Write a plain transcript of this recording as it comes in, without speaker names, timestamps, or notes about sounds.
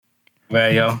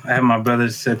Well, yo, I had my brother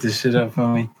set this shit up for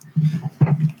me.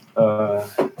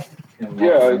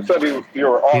 Yeah, it said you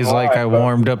were online. He's like, I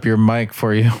warmed up your mic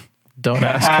for you. Don't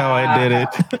ask how I did it.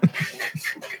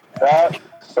 That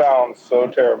sounds so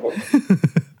terrible.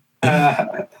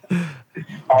 I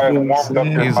warmed up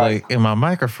your He's mic. like, and my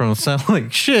microphone sounds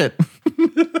like shit.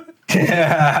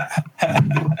 Sir.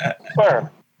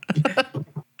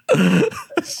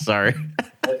 Sorry.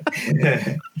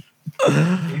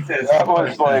 That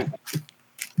was like,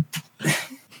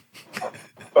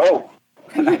 oh.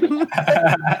 With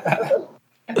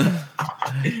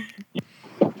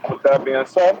that being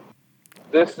said,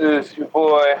 this is your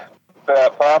boy,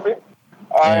 Fat Poppy.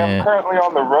 I am currently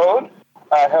on the road.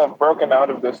 I have broken out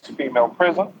of this female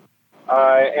prison.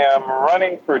 I am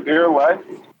running for dear life.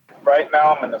 Right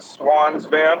now, I'm in a Swans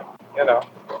van. You know,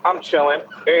 I'm chilling.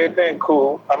 Everything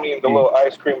cool. I mean, the little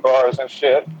ice cream bars and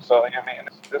shit. So, I mean,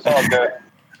 it's all good.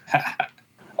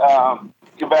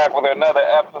 You're back with another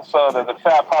episode of the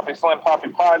Fat Poppy Slim Poppy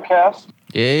podcast.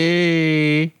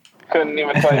 Yay. Couldn't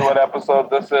even tell you what episode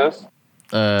this is.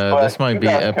 This might be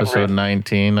episode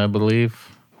 19, I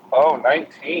believe. Oh,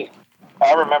 19.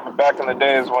 I remember back in the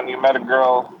days when you met a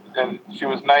girl and she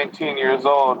was 19 years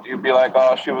old, you'd be like,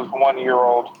 oh, she was 1 year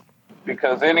old.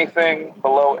 Because anything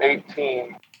below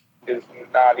 18 is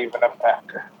not even a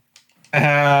factor.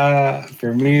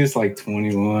 For me, it's like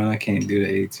 21. I can't do the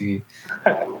 18.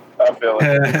 I feel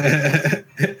it.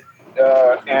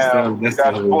 And we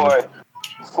got your boy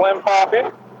Slim Poppy,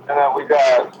 and then we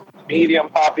got Medium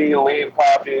Poppy, Lean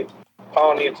Poppy,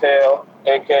 Ponytail,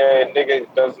 aka nigga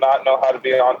does not know how to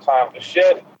be on time for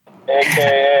shit,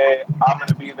 aka I'm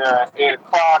gonna be there at 8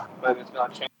 o'clock, but it's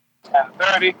gonna change to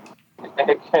 10:30,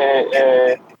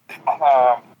 aka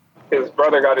his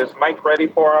brother got his mic ready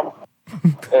for him,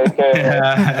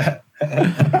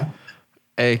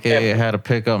 aka I had to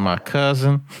pick up my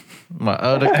cousin, my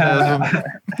other cousin.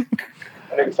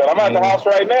 Nigga said, I'm at the house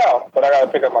right now, but I gotta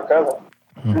pick up my cousin.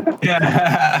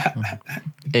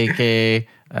 AKA,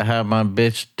 I had my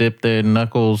bitch dip their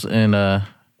knuckles in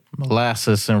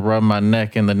molasses and rub my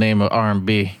neck in the name of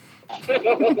R&B.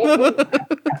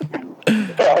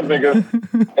 Nigga,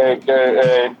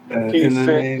 AKA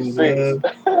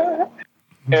T6.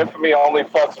 Infamy only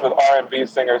fucks with R&B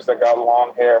singers that got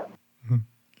long hair.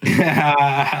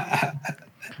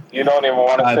 You don't even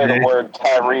want to say the word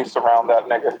Tyrese around that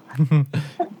nigga.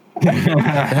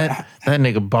 that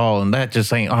nigga ballin', that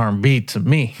just ain't R&B to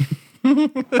me.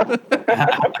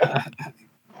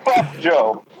 Fuck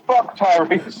Joe. Fuck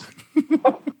Tyrese.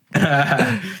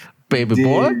 Baby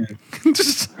boy.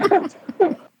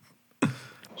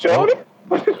 Jody?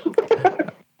 But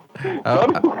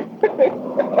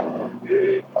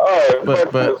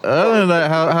other than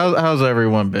that, how's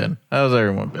everyone been? How's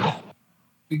everyone been?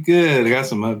 Good. I got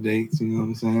some updates, you know what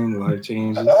I'm saying? Life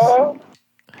changes. You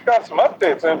got some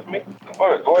updates, Anthony.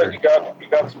 What you got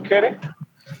some kitty?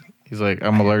 He's like,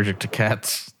 I'm allergic to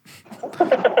cats. The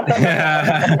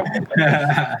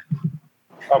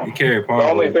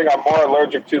only thing I'm more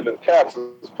allergic to than cats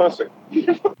is pussy.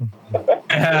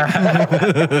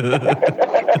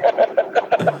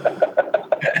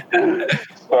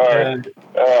 Sorry.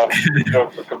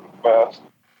 Jokes are coming fast.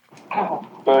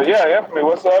 But yeah, Anthony,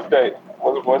 what's the update?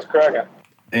 What's cracking?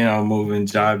 You know, moving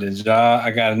job to job.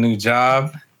 I got a new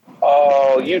job.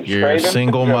 Oh, you're a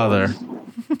single mother.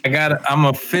 I'm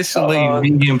officially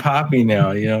vegan Poppy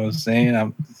now. You know what I'm saying?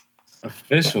 I'm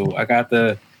official. I got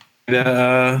the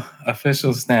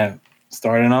official snap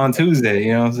starting on Tuesday.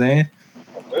 You know what I'm saying?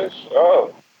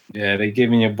 Oh. Yeah, they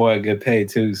giving your boy a good pay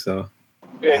too. So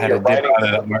yeah,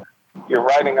 you're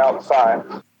writing out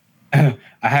signs. I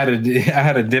had to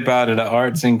dip out of the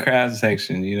arts and crafts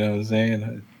section. You know what I'm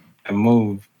saying? I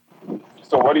moved.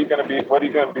 So what are you gonna be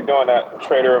doing at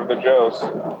Trader of the Joes?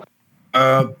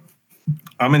 I'm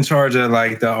in charge of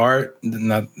like the art.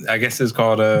 I guess it's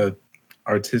called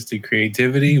artistic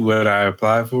creativity. What I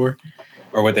applied for,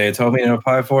 or what they had told me to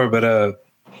apply for. But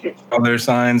all their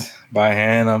signs by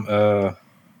hand. I'm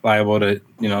liable to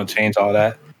change all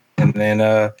that, and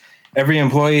then every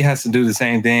employee has to do the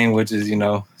same thing, which is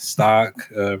stock,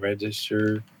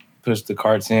 register, push the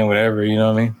carts in, whatever. You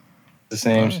know what I mean? The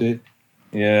same shit.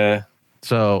 Yeah.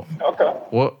 So,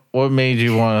 what made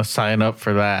you want to sign up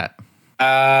for that?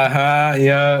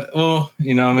 Yeah. Well,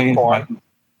 you know what I mean?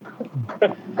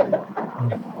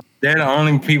 They're the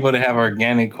only people that have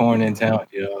organic corn in town.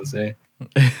 You know what I'm saying?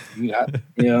 You know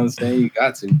what I'm saying? You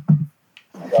got to.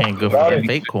 Can't go for the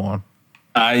fake corn.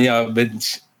 Yeah,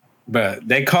 but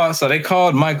they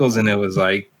called Michael's, and it was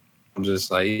like, I'm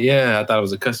just like, yeah, I thought it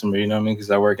was a customer. You know what I mean?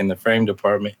 Because I work in the frame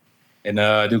department and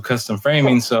do custom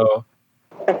framing. So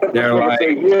they're like,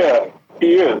 yeah,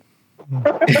 He is.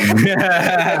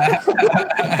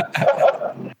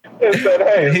 It said,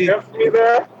 hey, is Anthony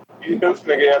there? This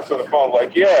nigga answered the phone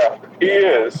like, yeah, he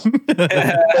is.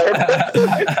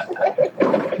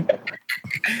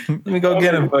 Let me go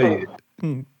get him for you.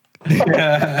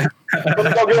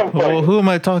 Well, who am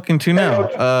I talking to now?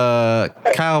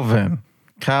 Calvin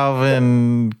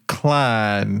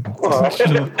Klein.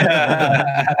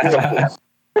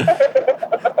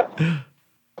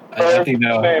 First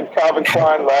name Calvin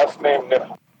Klein, last name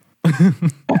Nipple.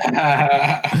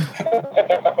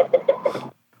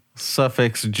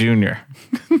 Suffix Junior.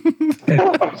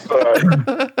 I'm sorry.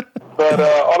 But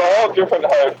on a whole different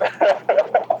note.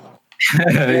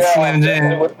 Slim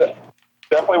Jim.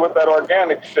 Definitely with that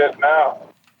organic shit now.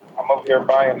 I'm over here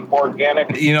buying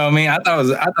organic. You know what I mean? I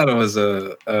thought it was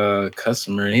a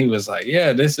customer, and he was like,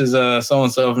 "Yeah, this is so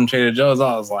and so from Trader Joe's."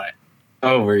 I was like,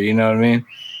 "Over," you know what I mean?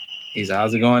 He's like,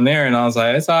 "How's it going there?" And I was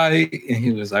like, "It's all right." And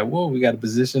he was like, "Well, we got a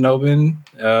position open.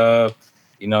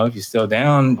 You know, if you're still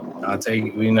down, I'll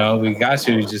take. You know, we got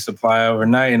you. Just apply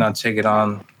overnight, and I'll check it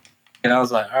on." And I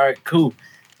was like, "All right, cool."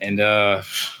 And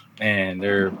man,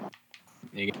 they're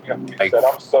like, said,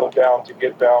 I'm so down to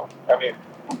get down. I mean.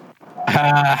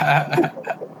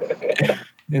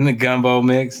 In the gumbo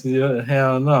mix, yeah,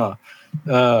 hell no.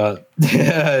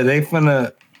 They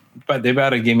about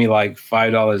to give me like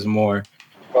 $5 more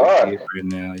right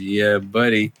now. Yeah,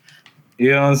 buddy.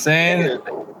 You know what I'm saying?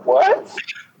 What?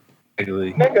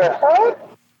 Exactly. Nigga,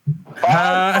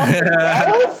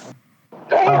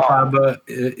 Damn. But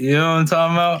you know what I'm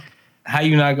talking about? How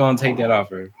you not gonna take that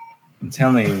offer? I'm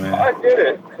telling you, man. I get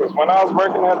it. Because when I was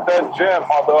working at that gym,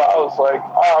 although I was like,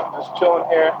 I'm just chilling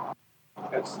here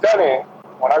and studying,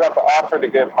 when I got the offer to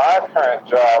get my current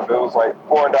job, it was like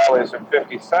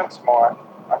 $4.50 more.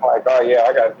 I'm like, oh, yeah,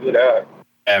 I got to do that.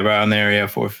 Yeah, around there, yeah,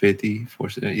 $4.50,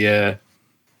 $4.50, yeah.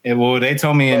 Well, they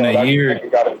told me in a year. You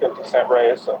got a 50-cent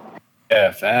raise. So.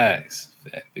 Yeah, facts.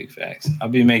 Big facts. I'll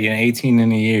be making 18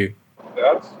 in a year.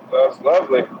 That's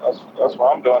lovely. That's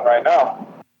what I'm doing right now.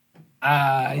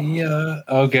 Yeah,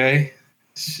 okay.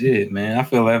 Shit, man, I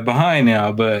feel left behind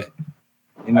now, but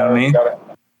you know what I mean?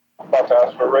 I'm about to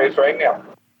ask for a raise right now.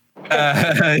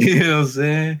 You know what I'm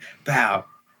saying? Bow.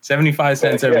 75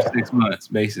 cents every 6 months,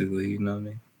 basically, you know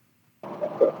what I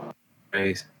mean?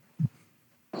 Raise.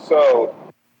 So,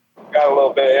 got a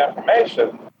little bit of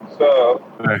information. So,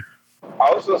 I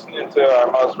was listening to our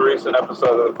most recent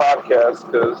episode of the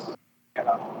podcast because, you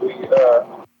know,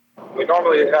 we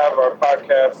normally have our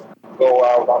podcast go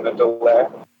out on the delay.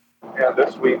 And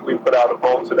this week we put out a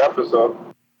bolted episode.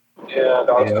 And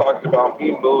I was talking about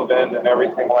me moving and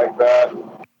everything like that. And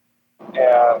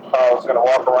how I was going to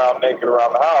walk around naked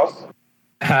around the house.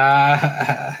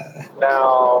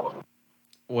 Now.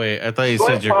 Wait, I thought you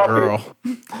said your girl.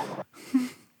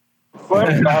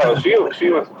 Slim, no, she was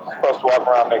supposed to walk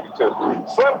around naked too.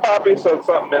 Slim Poppy said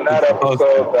something in that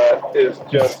episode that is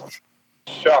just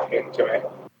shocking to me.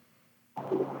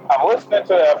 I'm listening to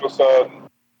the episode,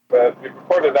 but we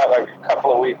recorded that like a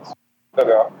couple of weeks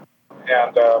ago.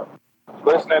 And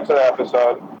listening to the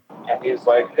episode, and he's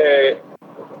like, hey,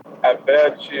 I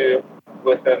bet you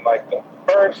within like the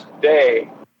first day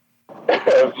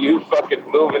of you fucking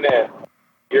moving in,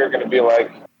 you're going to be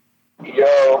like,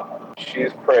 yo,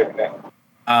 she's pregnant.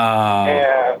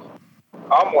 And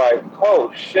I'm like,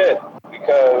 oh shit,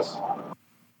 because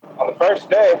on the first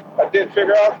day, I did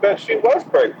figure out that she was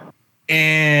pregnant.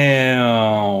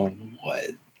 And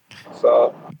what?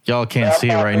 So y'all can't see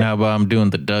it right now, but I'm doing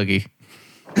the Dougie.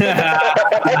 That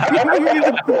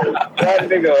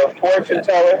nigga, fortune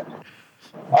teller.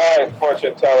 All right,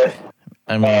 fortune teller.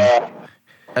 I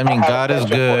mean, God is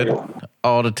good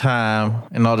all the time,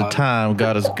 and all the time,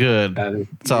 God is good.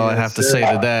 That's all I have to say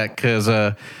to that, because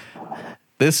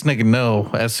this nigga know.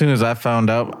 As soon as I found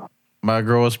out my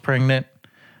girl was pregnant,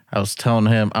 I was telling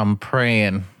him, I'm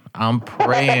praying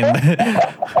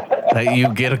that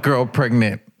you get a girl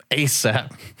pregnant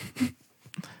ASAP.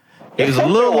 He was a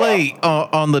little late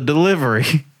on the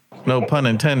delivery, no pun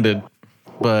intended,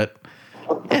 but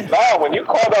yeah. Nah, when you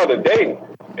called out a date,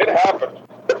 it happened.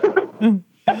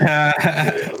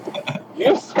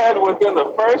 You said within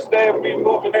the first day of me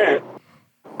moving in,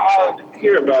 I'll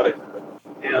hear about it.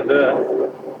 And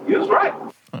he was right.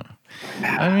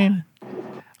 I mean,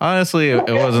 honestly, it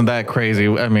wasn't that crazy.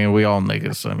 I mean, we all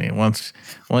niggas. I mean, once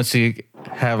you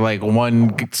have like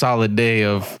one solid day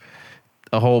of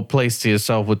a whole place to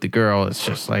yourself with the girl, it's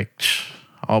just like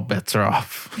all bets are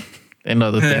off. And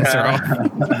other things are off.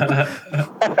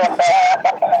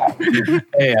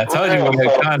 Hey, I told you we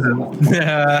had condoms.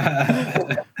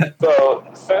 So,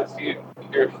 since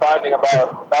you're finding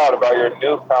out about your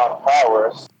newfound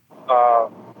powers,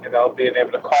 being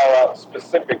able to call out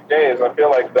specific days. I feel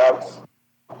like that's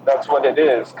what it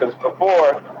is. Because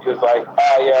before, he was like,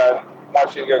 yeah, I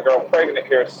want you to get a girl pregnant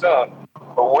here soon.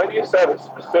 But when you said a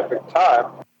specific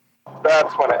time,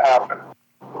 that's when it happened.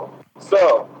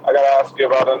 So, I got to ask you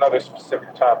about another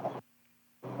specific time.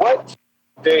 What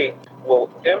date will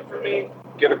Infamy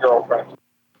get a girlfriend?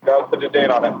 Gotta put a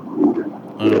date on it.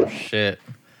 Oh, shit.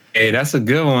 Hey, that's a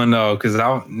good one, though, because you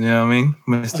know what I mean?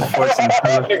 Mr. Fortune.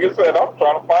 Nigga said, I'm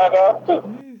trying to find out,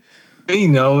 too. You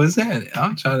know, what's that?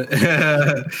 I'm trying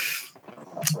to...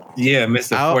 Yeah,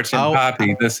 Mr. Fortune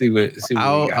Poppy. Let's see what we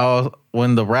got.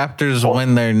 When the Raptors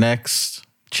win their next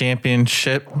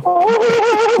championship,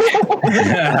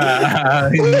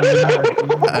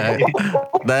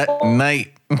 that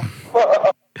night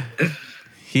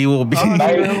he'll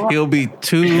be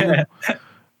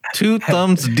two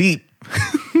thumbs deep.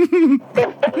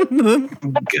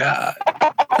 God.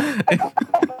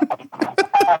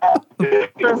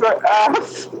 There's an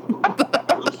ass.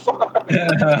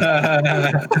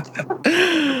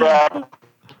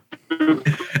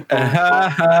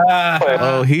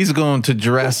 Oh, he's going to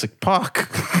Jurassic Park.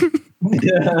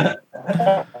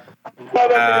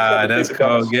 That's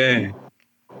called game.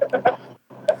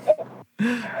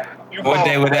 What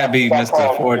day would that be,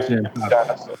 Mr. Fortune?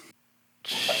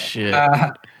 Shit.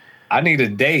 I need a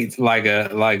date, like a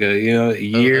a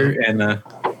year and a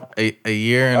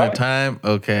year and a time.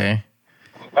 Okay.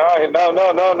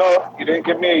 No. You didn't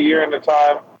give me a year and a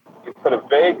time. You put a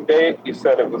vague date. You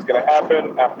said it was going to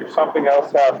happen after something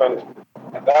else happened,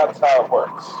 and that's how it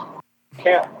works. You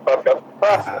can't fuck up the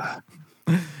process.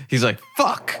 He's like,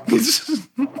 fuck.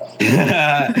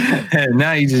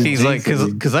 Now you just. He's like,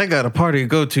 because I got a party to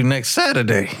go to next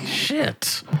Saturday.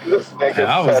 Shit.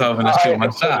 I was hoping to shoot my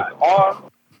shot.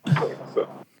 So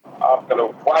I'm going to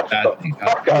watch the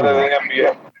fuck out of the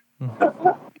NBA.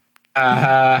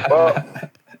 Well,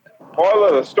 moral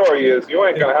of the story is you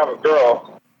ain't going to have a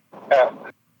girl. And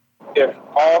if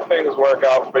all things work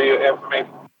out for you, Infamy,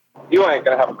 you ain't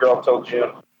going to have a girl till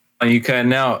June. Are you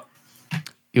cutting out?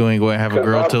 You ain't going to have a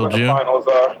girl till June? Finals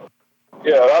are.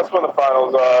 Yeah, that's when the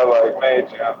finals are, like May,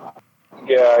 June.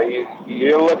 Yeah,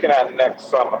 you're looking at next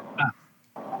summer.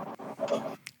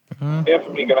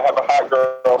 Infamy going to have a hot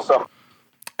girl summer.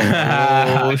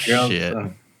 Oh, shit.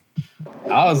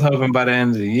 I was hoping by the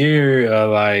end of the year,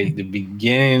 like the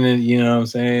beginning of, you know what I'm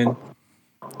saying?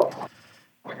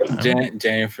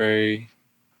 January.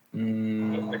 Said,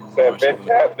 bitch,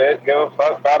 that bitch, give a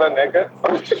fuck about a nigga.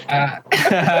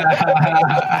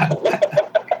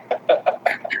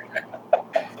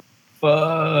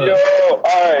 Fuck. Yo,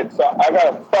 alright, so I got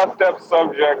a fucked up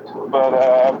subject, but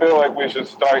I feel like we should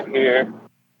start here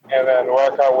and then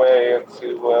work our way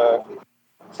into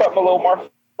something a little more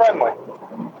friendly.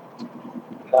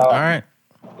 Alright.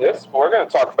 We're going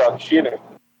to talk about cheating.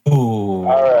 Ooh.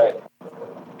 Alright.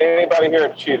 Anybody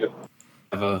here cheated?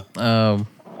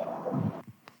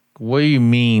 What do you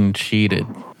mean cheated?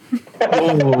 That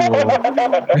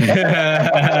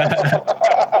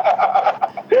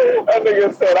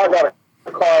nigga said, I got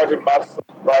a card in my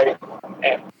right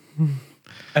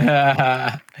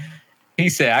hand. He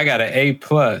said, I got an A+.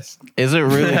 Is it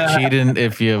really cheating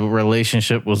if your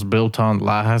relationship was built on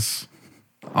lies?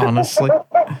 Honestly.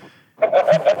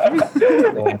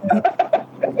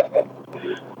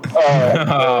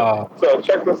 So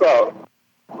check this out.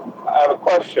 I have a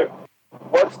question.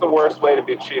 What's the worst way to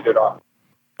be cheated on?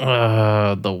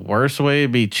 The worst way to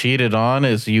be cheated on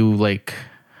is you like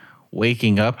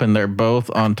waking up and they're both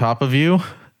on top of you,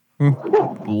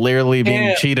 literally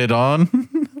being cheated on.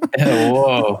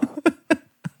 Whoa.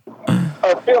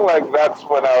 I feel like that's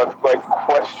when I would like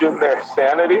question their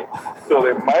sanity, so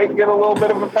they might get a little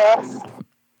bit of a pass.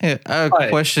 Yeah, I would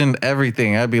question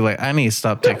everything. I'd be like, I need to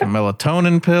stop taking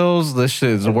melatonin pills. This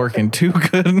shit is working too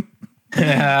good.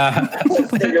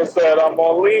 Nigga said, I'm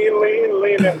gonna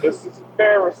lean, and this is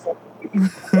embarrassing.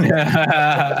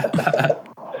 That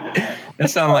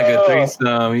sounds like a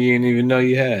threesome you didn't even know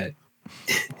you had.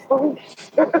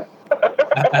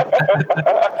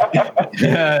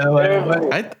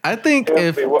 I think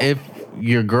if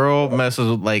your girl messes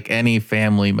with like any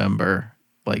family member,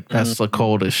 like that's the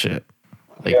coldest shit.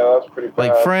 Like, yeah, that's pretty bad.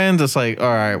 Like friends, it's like,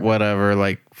 all right, whatever.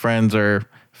 Like friends are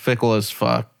fickle as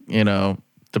fuck, you know,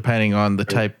 depending on the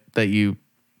type that you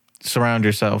surround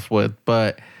yourself with.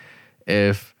 But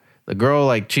if the girl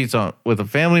like cheats on with a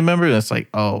family member, then it's like,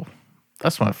 oh,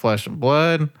 that's my flesh and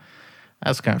blood.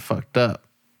 That's kind of fucked up.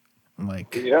 I'm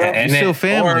like, you're still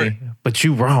family, but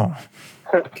you wrong.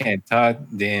 Can't talk,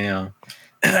 damn.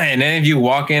 And then if you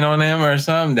walk in on them or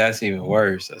something, that's even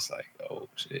worse. That's like, oh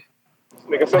shit.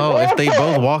 Oh, if they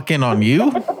both walk in on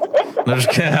you? No, just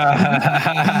kidding.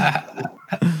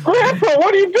 Grandpa,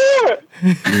 what are you doing?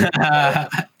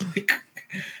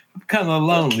 I'm kind of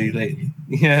lonely lately.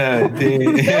 Yeah,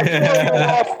 dude. That's why you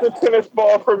lost the tennis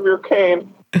ball from your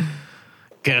cane.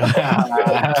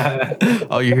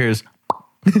 All you hear is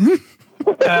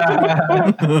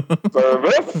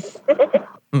Service.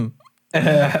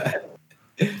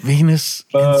 Venus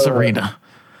and Serena.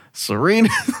 Serena.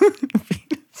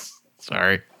 Venus.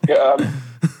 Sorry. Yeah.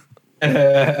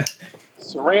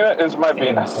 Serena is my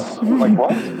Venus. I'm like,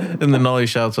 what? And then all he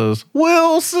shouts is,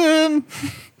 Wilson.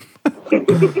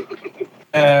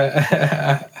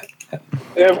 And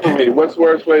for me, what's the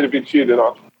worst way to be cheated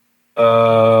on?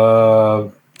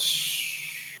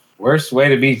 Worst way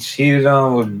to be cheated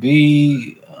on would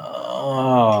be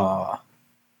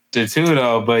the two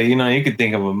though, but you know, you could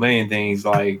think of a million things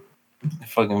like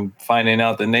fucking finding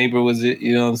out the neighbor was it,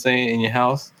 you know what I'm saying, in your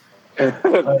house.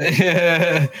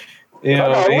 Yeah. You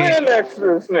know, I got land next to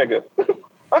this nigga.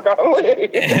 I got land.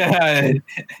 Yeah.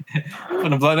 I'm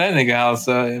gonna blow that nigga house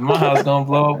up. My house gonna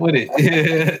blow up with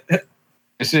it.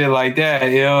 Shit like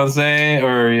that, you know what I'm saying?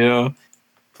 Or, you know,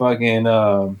 fucking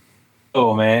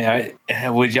oh man,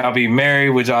 would y'all be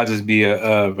married? Would y'all just be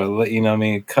a you know what I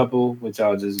mean, couple? Would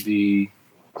y'all just be?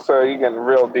 So you getting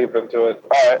real deep into it.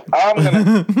 All right, I'm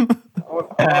gonna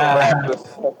wrap this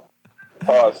up.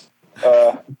 Pause.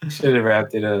 Should have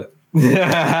wrapped it up.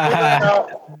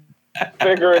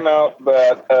 Figuring out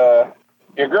that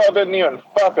your girl didn't even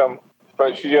fuck him,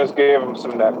 but she just gave him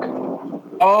some neck.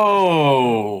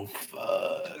 Oh,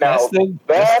 now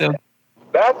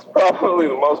that's probably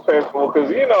the most painful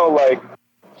because you know, like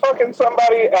fucking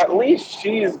somebody, at least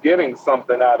she's getting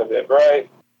something out of it, right?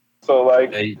 So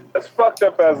like, as fucked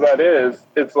up as that is,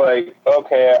 it's like,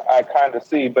 okay, I kind of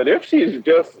see. But if she's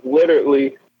just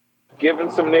literally giving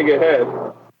some nigga head,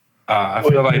 I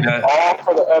feel like that all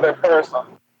for the other person.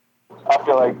 I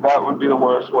feel like that would be the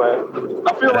worst way.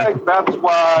 I feel like that's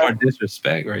why more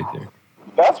disrespect right there.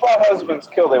 That's why husbands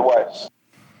kill their wives.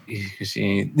 She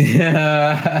ain't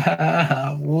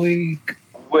weak.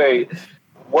 Wait,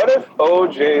 what if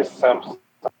O.J. Simpson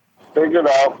figured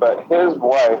out that his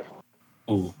wife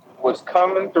was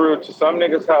coming through to some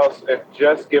nigga's house and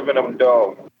just giving him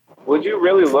dough? Would you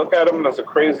really look at him as a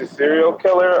crazy serial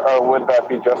killer, or would that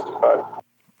be justified?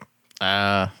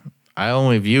 I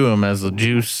only view him as a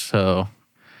juice, so.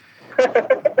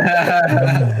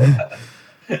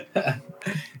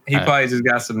 He probably just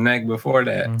got some neck before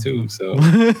that too, so.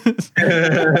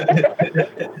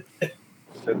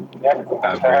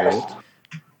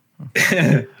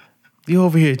 You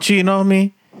over here cheating on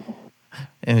me?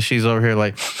 And she's over here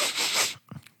like,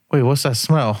 wait, what's that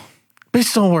smell?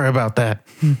 Bitch, don't worry about that.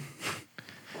 Is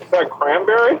that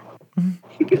cranberry?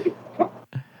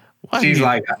 She's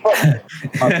like,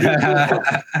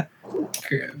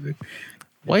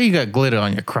 why you got glitter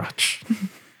on your crotch?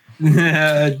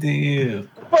 Damn.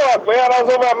 Fuck, man, I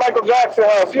was over at Michael Jackson's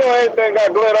house. You know anything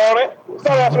got glitter on it.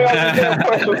 Stop asking me all these damn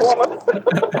questions, woman.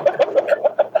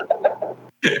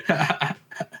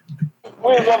 We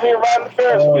was over here riding the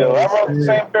Ferris wheel. I rode the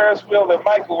same Ferris wheel that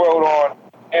Michael rode on.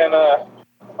 And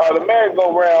the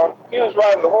merry-go-round, he was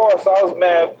riding the horse. I was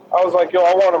mad. I was like, yo,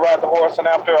 I want to ride the horse. And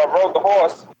after I rode the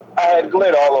horse, I had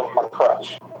glitter all over my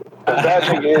crotch. That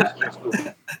nigga is just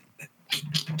good.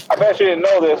 I bet you didn't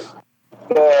know this.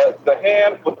 The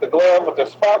hand with the glove with the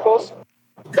sparkles,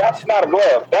 that's not a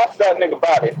glove. That's that nigga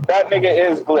body. That nigga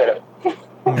is glitter.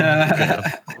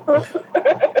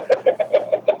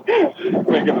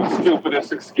 Making the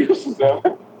stupidest excuses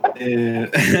ever.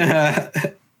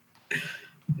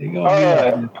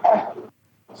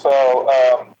 So,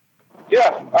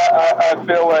 yeah, I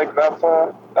feel like that's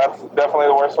definitely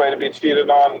the worst way to be cheated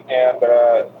on and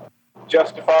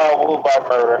justifiable by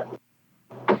murder.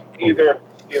 Either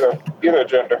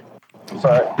gender.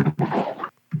 Sorry.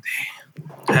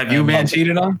 Have you been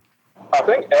cheated on? I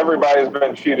think everybody's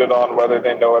been cheated on, whether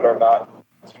they know it or not.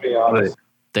 To be honest.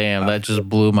 Damn, that just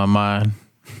blew my mind.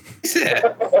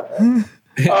 To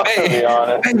be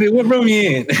honest. Hey, what room you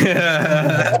in?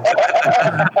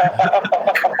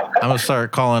 I'm gonna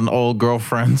start calling old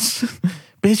girlfriends.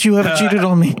 Bitch, you haven't cheated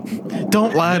on me.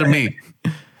 Don't lie to me.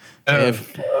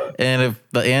 If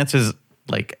the answer is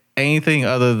like anything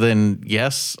other than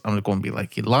yes, I'm going to be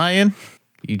like, you lying?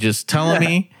 You just telling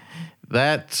me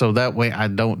that so that way I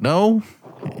don't know.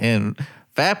 And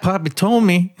Fat Poppy told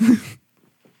me.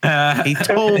 He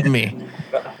told me.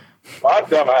 My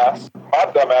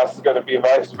dumbass is going to be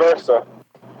vice versa.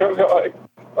 He'll be like,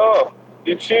 oh,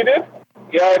 you cheated?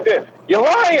 Yeah, I did. You're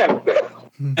lying.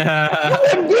 You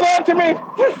didn't do that to me.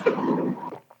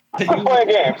 I'm playing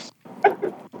games.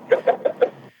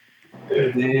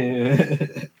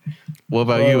 What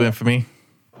about you, Infamy?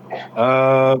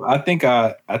 I think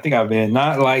I've been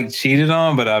not like cheated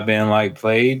on, but I've been like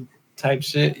played type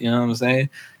shit. You know what I'm saying?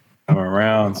 I'm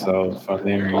around, so from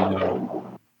there,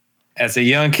 as a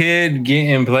young kid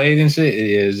getting played and shit,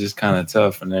 it's just kind of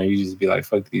tough. From there, you just be like,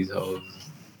 fuck these hoes.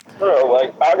 Bro,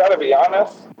 like I gotta be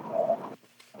honest.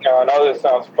 I know this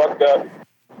sounds fucked up,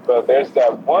 but there's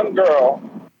that one girl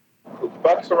who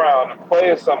fucks around and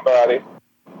plays somebody,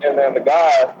 and then the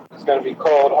guy is going to be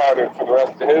cold-hearted for the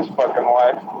rest of his fucking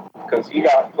life because he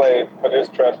got played, put his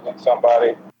trust in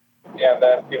somebody, and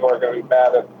then people are going to be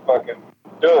mad at the fucking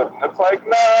dude. And it's like,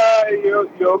 nah,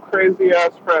 your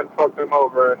crazy-ass friend fucked him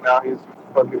over, and now he's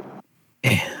fucking...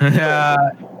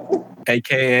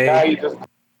 AKA...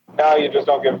 Now you just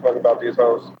don't give a fuck about these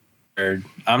hoes.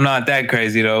 I'm not that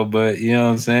crazy though, but you know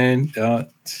what I'm saying.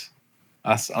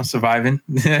 I'm surviving.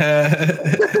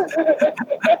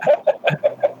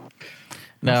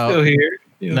 Now, I'm still here.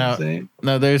 You know what I'm saying?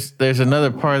 Now, there's another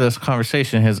part of this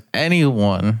conversation. Has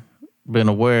anyone been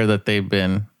aware that they've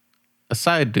been a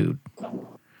side dude?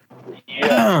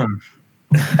 Yeah.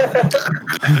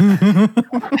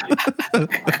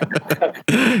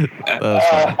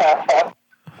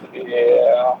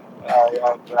 Yeah.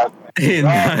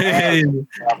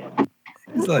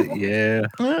 It's like, yeah.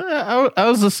 I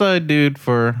was a side dude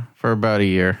for about a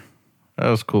year. I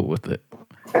was cool with it.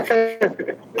 It's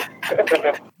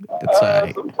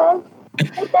alright. Sometimes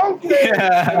you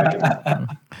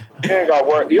ain't got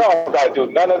work. You don't got to do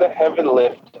none of the heavy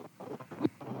lift.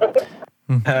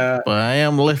 But I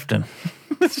am lifting.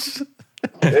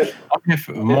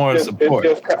 More support.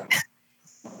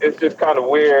 It's just kind of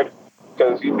weird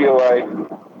because you'd be like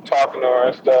talking to her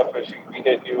and stuff, and she'd be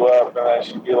hitting you up, and then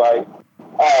she'd be like,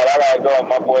 "All right, I gotta go.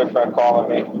 My boyfriend calling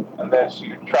me." And then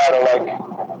she'd try to like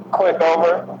click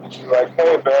over, and she's like,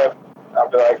 "Hey, babe." I'll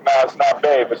be like, "Nah, it's not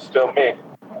babe. It's still me."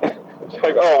 She's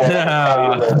like, "Oh,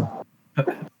 well,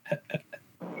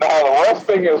 Now the worst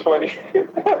thing is when you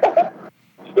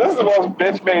this is the most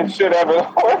bitch-made shit ever. The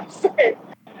worst thing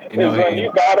is when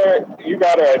you got her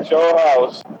at your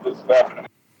house. This is definitely.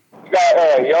 You got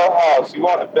her at your house. You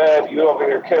on the bed. You over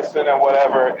here kissing and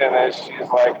whatever, and then she's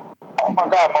like, "Oh my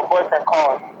god, my boyfriend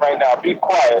calling right now. Be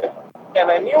quiet." And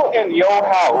then you in your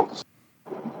house,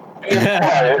 being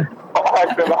quiet,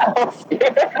 acting all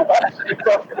scared like she's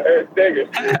fucking her nigga.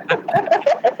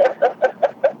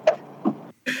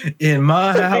 In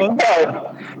my house?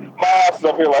 My house is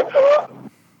up here like,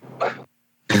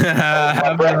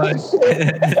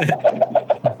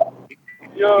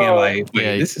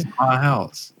 this is my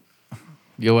house.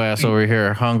 Your ass over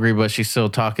here hungry, but she's still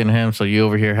talking to him. So you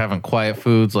over here having quiet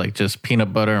foods like just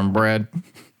peanut butter and bread.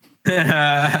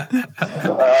 I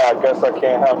guess I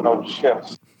can't have no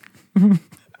chips.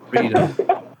 Doritos.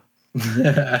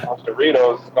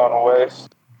 Doritos is going to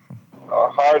waste. A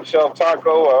hard shell taco,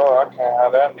 oh, I can't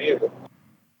have that neither.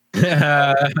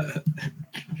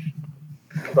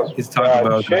 He's talking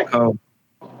about chicken.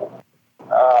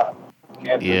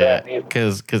 Yeah,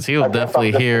 because he'll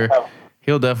definitely hear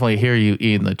you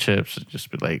eating the chips and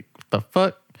just be like, "The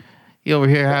fuck? You over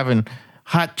here having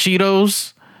hot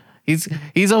Cheetos?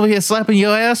 He's over here slapping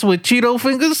your ass with Cheeto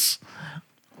fingers,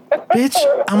 bitch!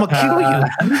 I'ma kill you."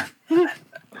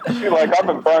 She's like, "I've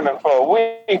been burning for a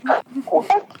week."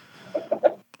 What?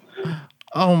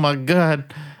 Oh my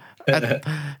god!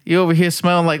 You over here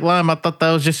smelling like lime. I thought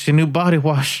that was just your new body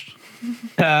wash.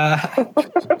 All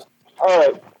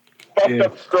right. Fucked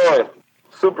up story.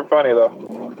 Super funny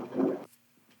though.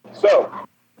 So,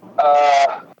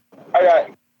 I got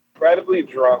incredibly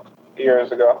drunk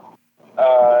years ago.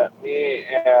 Me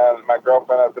and my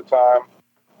girlfriend at the time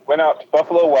went out to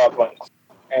Buffalo Wild Wings,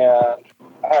 and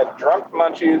I had drunk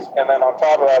munchies, and then on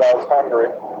top of that, I was hungry.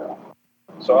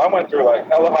 So I went through like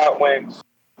hella hot wings,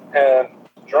 and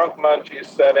drunk munchies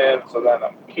set in. So then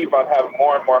I keep on having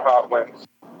more and more hot wings,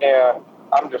 and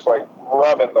I'm just like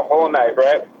rubbing the whole night,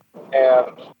 right?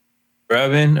 And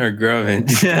rubbing or grubbing?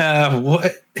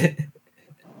 What?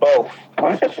 Both.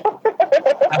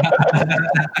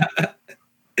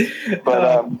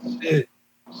 But shit.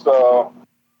 So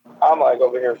I'm like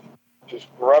over here just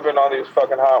rubbing on these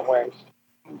fucking hot wings.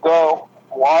 Go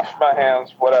wash my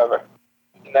hands, whatever.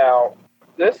 Now,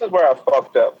 this is where I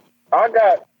fucked up. I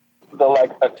got the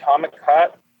like atomic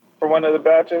hot for one of the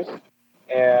batches,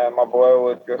 and my boy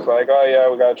was just like, "Oh yeah,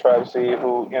 we gotta try to see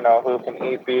who can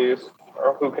eat these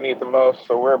or who can eat the most."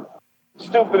 So we're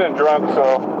stupid and drunk,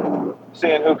 so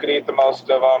seeing who could eat the most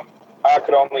of them. I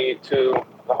could only eat 2.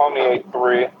 The homie ate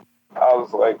 3. I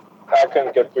was like, I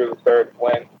couldn't get through the third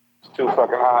wing. It's too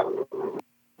fucking hot.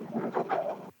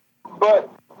 But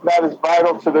that is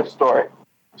vital to this story.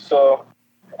 So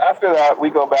after that, we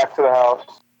go back to the house,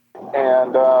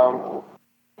 and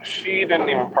she didn't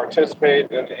even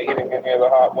participate in eating any of the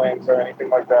hot wings or anything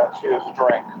like that. She just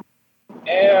drank.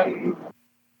 And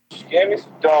she gave me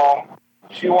some dome.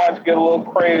 She wanted to get a little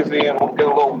crazy and get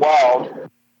a little wild.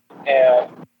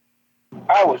 And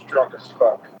I was drunk as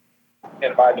fuck,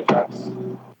 in my defense.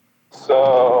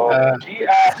 So she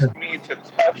asked me to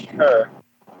touch her.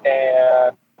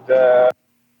 And I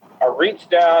reached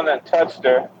down and touched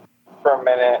her for a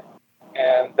minute.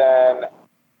 And then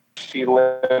she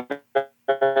literally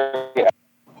asked,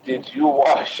 "Did you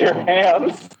wash your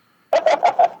hands?"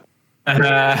 And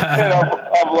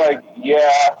I'm like,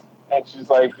 "Yeah." And she's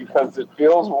like, "Because it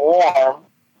feels warm."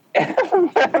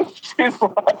 And then she's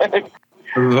like,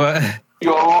 What?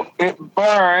 "Yo, it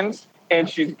burns." And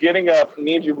she's getting up,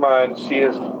 need you mind, she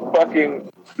is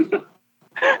fucking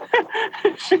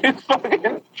she's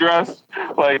fucking dressed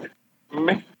like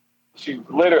me. She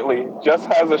literally just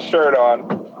has a shirt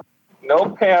on, no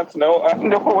pants, no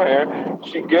underwear.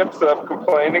 She gets up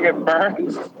complaining it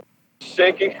burns,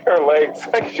 shaking her legs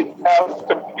like she has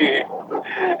to pee,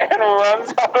 and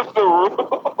runs out of the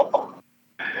room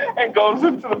and goes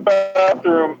into the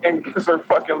bathroom and gives her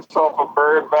fucking self a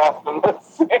bird bath in the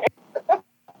sink.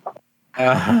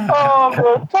 Oh,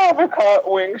 the topic hot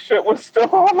wing shit was still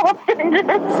on my fingers.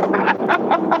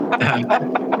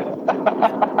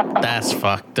 That's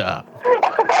fucked up.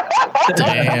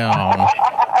 Damn.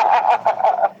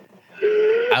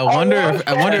 I wonder if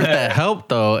that helped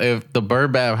though. If the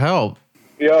bird bath helped.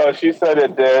 Yo, she said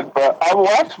it did, but I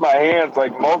washed my hands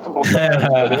like multiple times.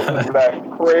 But it was that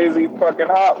crazy fucking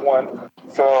hot one.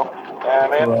 So,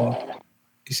 and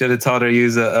you should have taught her to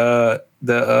use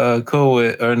the Cool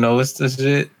Whip, or no, what's the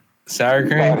shit? Sour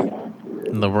cream?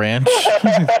 The ranch?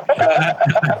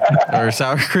 Or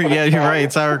sour cream? Yeah, you're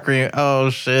right. Sour cream.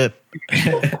 Oh shit!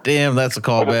 Damn, that's a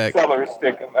callback. Celery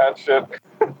stick in that shit.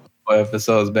 What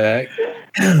episode's back?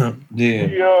 Yeah.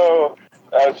 Yo,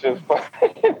 that's just funny.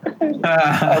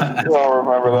 I still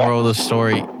remember that. Moral of the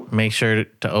story: make sure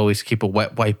to always keep a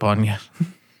wet wipe on you.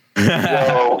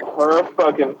 Yo, her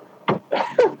fucking.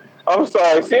 I'm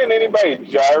sorry, seeing anybody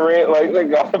gyrate like they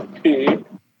gotta pee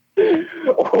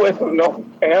with no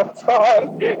pants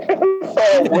on, it's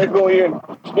all wiggly and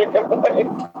chicken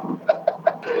legs.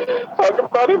 Talk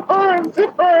about it burns,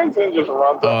 and just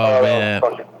runs Oh out. man,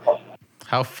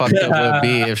 how fucked up would it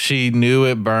be if she knew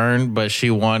it burned, but she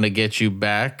wanted to get you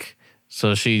back,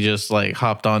 so she just like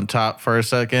hopped on top for a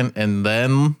second and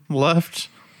then left?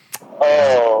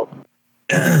 Oh.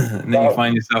 And then you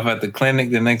find yourself at the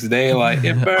clinic the next day, like,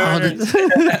 it burns.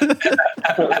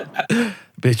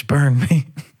 Bitch, burn me.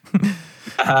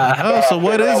 Oh, so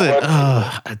what is it?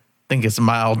 I think it's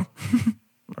mild.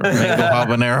 Or mango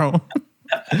habanero.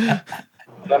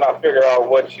 Then I figure out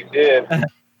what she did. And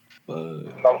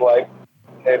I'm like,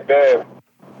 "Hey, babe,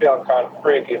 I'm feeling kind of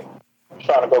freaky. I'm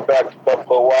trying to go back to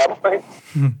Buffalo Wild Wings."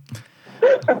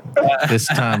 This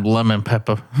time, lemon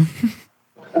pepper.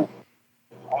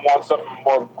 I want something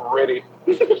more gritty.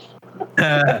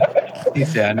 He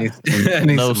said, I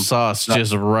need no some sauce,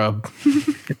 just rub.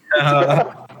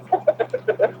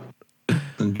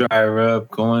 Some dry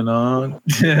rub going on.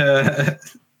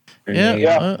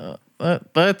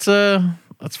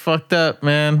 That's fucked up,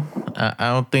 man. I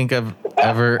don't think I've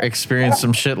ever experienced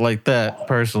some shit like that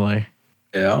personally.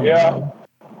 Yeah.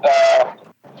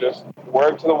 Just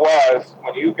word to the wise: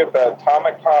 when you get the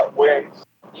atomic hot wings,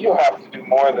 you have to do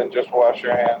more than just wash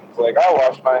your hands. Like, I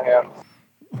wash my hands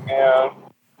and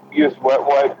use wet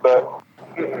wipe, but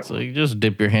so you just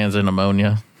dip your hands in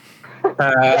ammonia.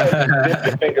 dip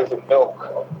your fingers in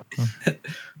milk.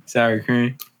 Sour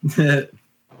cream. But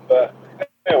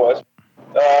anyways,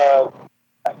 I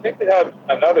think we have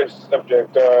another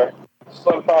subject.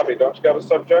 Slim Poppy, don't you have a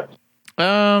subject?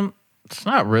 It's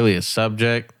not really a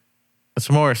subject. It's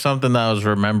more something that I was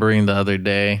remembering the other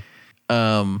day.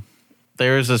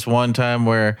 There was this one time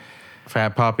where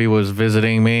Fat Poppy was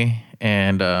visiting me,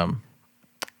 and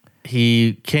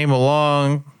he came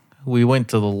along. We went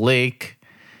to the lake,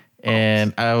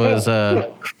 and I was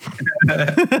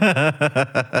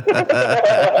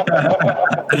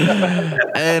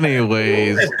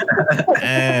anyways.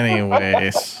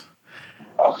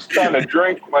 I was trying to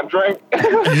drink my drink.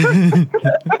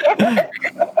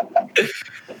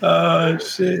 Oh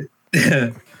shit.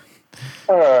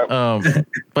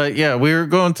 But yeah, we were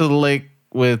going to the lake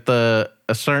with a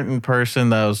certain person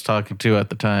that I was talking to at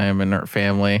the time and her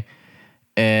family.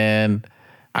 And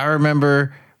I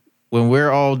remember when we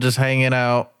were all just hanging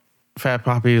out, Fat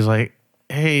Poppy was like,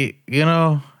 "Hey, you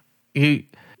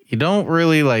don't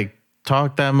really like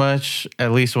talk that much,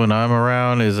 at least when I'm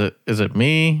around. Is it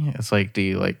me?" It's like, "Do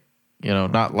you like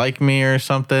not like me or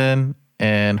something.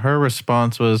 And her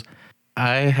response was,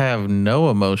 I have no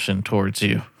emotion towards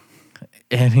you.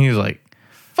 And he's like,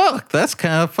 fuck, that's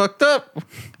kind of fucked up.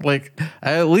 Like,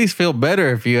 I at least feel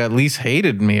better if you at least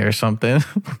hated me or something.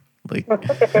 Like,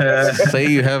 say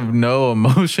you have no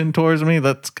emotion towards me.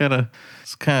 It's kind of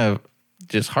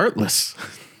just heartless.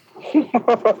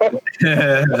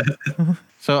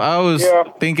 So I was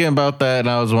thinking about that, and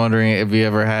I was wondering if you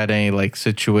ever had any like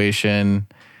situation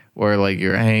where like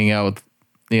you're hanging out with,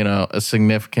 a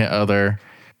significant other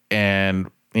and,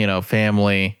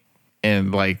 family,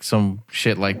 and like some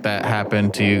shit like that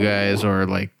happened to you guys, or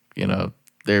like,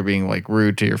 they're being like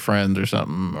rude to your friends or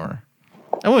something, or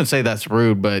I wouldn't say that's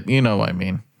rude, but you know what I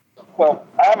mean. Well,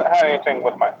 I haven't had anything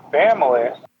with my family,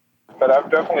 but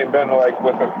I've definitely been like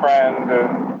with a friend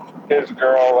and his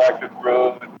girl acted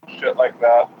rude and shit like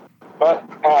that. But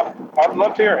I'd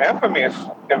love to hear Anthony's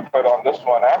input on this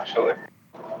one, actually.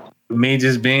 Me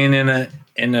just being in a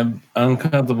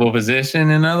uncomfortable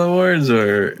position, in other words,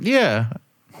 or yeah,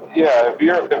 if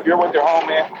you're with your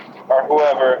homie or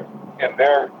whoever, and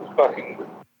their fucking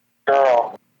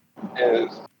girl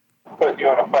is putting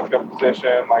you in a fucked up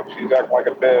position, like she's acting like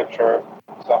a bitch or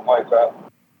something like that.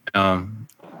 I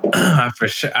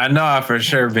know I've for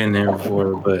sure been there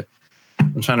before, but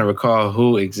I'm trying to recall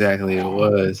who exactly it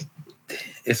was.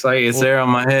 It's like it's there on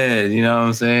my head, you know what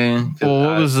I'm saying? Well,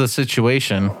 what was the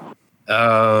situation?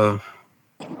 I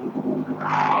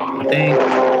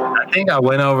think I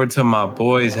went over to my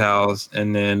boy's house,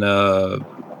 and then I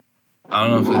don't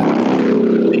know if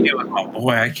it was my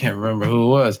boy. I can't remember who it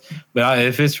was, but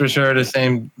if it's for sure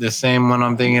the same one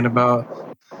I'm thinking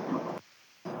about.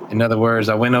 In other words,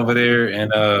 I went over there,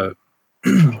 and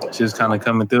she was kind of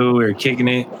coming through. We were kicking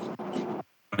it,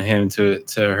 him to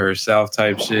herself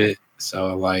type shit.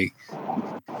 So like,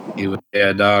 he was,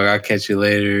 yeah, dog, I'll catch you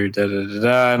later. Da, da, da,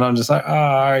 da. And I'm just like, oh,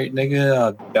 all right, nigga,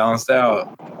 I bounced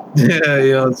out. Yeah,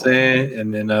 you know what I'm saying?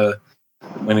 And then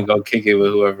went to go kick it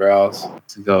with whoever else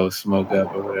to go smoke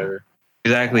up or whatever.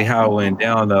 Exactly how it went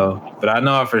down though, but I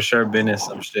know I for sure been in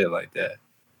some shit like that.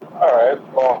 All right,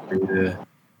 well, yeah.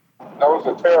 That was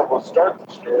a terrible start to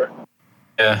the story.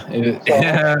 Yeah.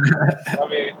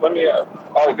 Let me.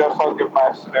 I guess I'll give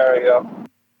my scenario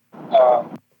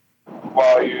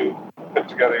while you put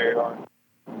together your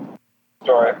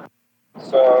story.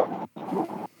 So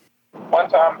one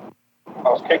time I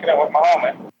was kicking it with my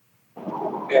homie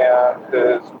and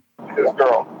his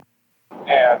girl,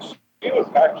 and she was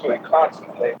actually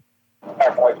constantly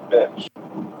acting like a bitch.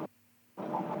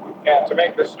 And to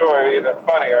make the story even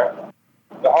funnier,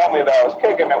 the homie that I was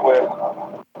kicking it with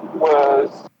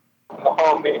was the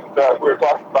homie that we were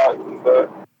talking about in the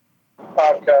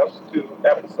podcast 2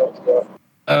 episodes ago.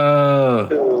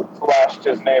 Who flashed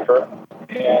his neighbor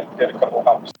and did a couple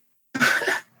humps.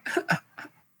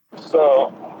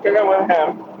 So, kicking with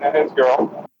him and his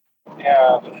girl.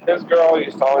 And his girl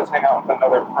used to always hang out with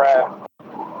another friend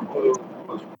who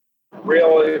was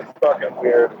really fucking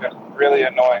weird and really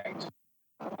annoying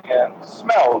and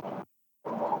smelled.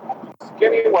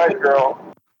 Skinny white girl,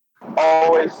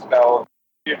 always smelled.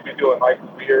 She'd be doing like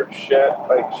weird shit.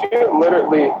 Like she would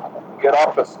literally get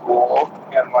off of school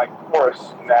and like for a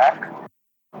snack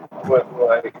would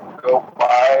like go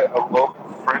buy a loaf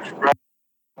of French fries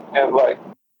and like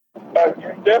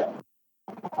your dip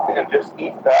and just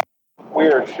eat that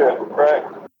weird shit, right?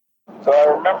 So I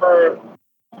remember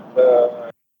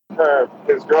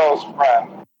his girl's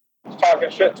friend was talking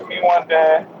shit to me one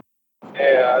day,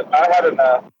 and I had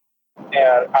enough,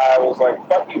 and I was like,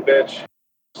 "Fuck you, bitch!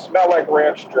 Smell like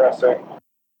ranch dressing."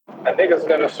 A nigga's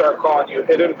gonna start calling you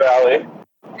Hidden Valley,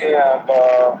 and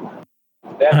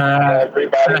then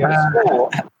everybody in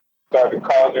school started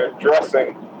calling her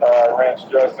dressing, ranch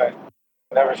dressing.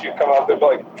 Whenever she'd come out, they'd be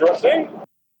like, "Dressing?"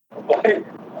 Like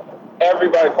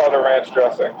everybody called her ranch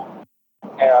dressing,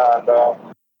 and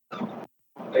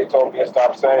they told me to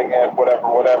stop saying it.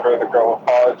 Whatever. The girl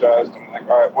apologized. I'm like,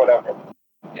 all right, whatever.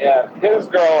 And his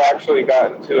girl actually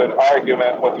got into an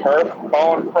argument with her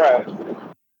own friend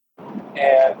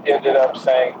and ended up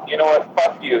saying, "You know what?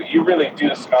 Fuck you. You really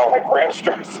do smell like ranch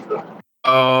dressing."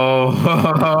 Oh,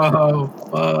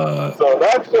 fuck. So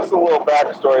that's just a little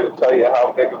backstory to tell you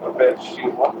how big of a bitch she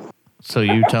was. So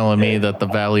you telling me that the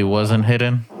valley wasn't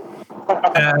hidden?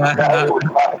 The valley was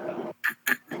not.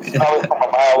 Smell it from a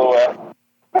mile away.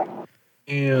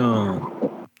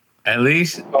 Ew. At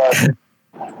least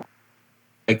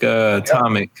like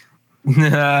atomic.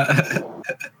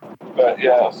 But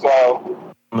yeah,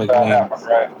 so that happened,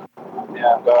 right? And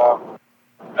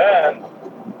then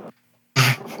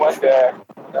one day,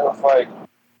 it was like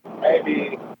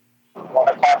maybe 1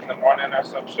 o'clock in the morning or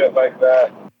some shit like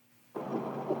that.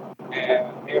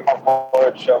 and me and my boy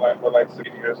are chilling. We're like 6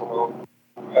 years old.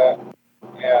 And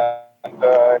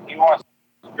he wants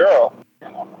a girl.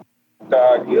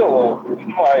 Dog, you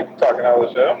like talking all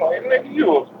this shit. I'm like, nigga,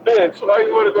 you a bitch. Why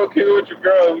you want to go kick it with your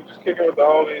girl? We just kick it with the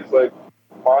homies. Like,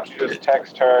 why don't you just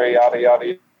text her, yada,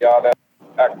 yada, yada,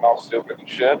 acting all stupid and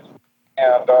shit.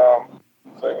 And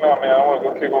it's like, no, man, I want to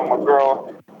go kick it with my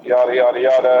girl, yada, yada,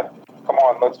 yada. Come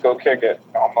on, let's go kick it.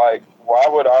 And I'm like, why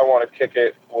would I want to kick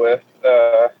it with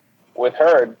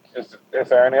her? Is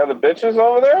there any other bitches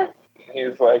over there? And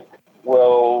he's like,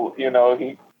 well,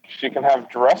 she can have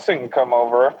dressing come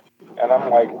over. And I'm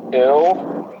like,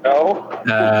 ew, no.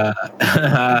 I'm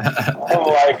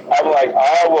like,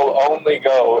 I will only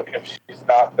go if she's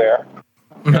not there.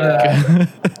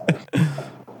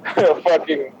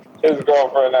 Fucking his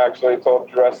girlfriend actually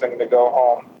told dressing to go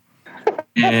home.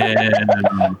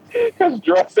 Because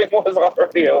dressing was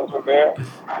already over there.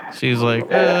 She's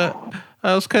like, I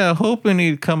was kind of hoping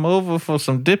he'd come over for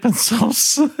some dipping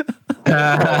sauce.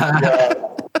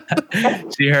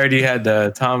 She heard you had the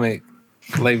atomic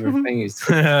flavor thingies.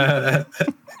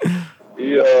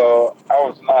 Yo, I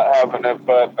was not having it,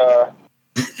 but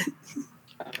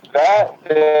that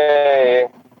day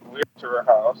we went to her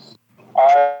house.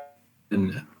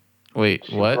 Wait,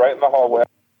 what? Right in the hallway.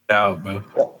 Out, bro.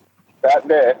 That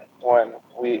day when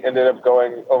we ended up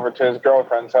going over to his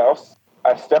girlfriend's house,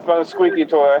 I stepped on a squeaky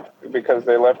toy because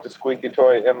they left a squeaky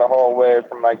toy in the hallway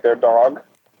from like their dog.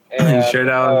 And, you sure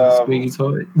that was a squeaky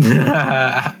toy?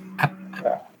 Yeah.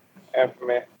 And for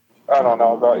me, I don't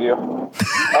know about you.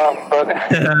 But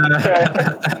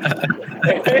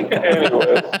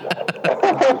anyways.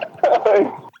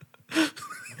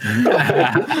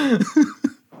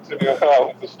 To be honest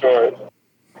with the story.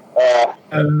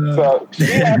 So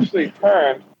she actually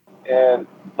turned and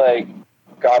like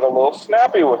got a little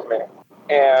snappy with me.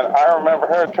 And I remember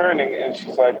her turning and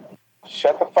she's like,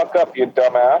 shut the fuck up, you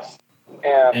dumbass.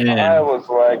 And I was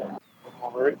like,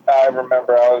 I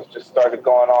remember I was just started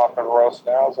going off and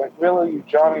roasting. I was like, really, you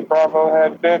Johnny Bravo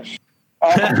head bitch?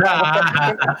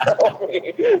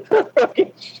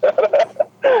 Shut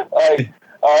up. Like,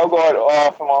 I'm going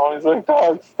off and Mommy's like,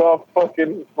 dog, stop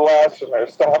fucking lashing her.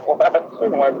 Stop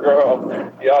lashing my girl.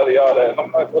 Yada, yada. And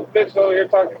I'm like, well, bitch, over here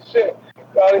talking shit.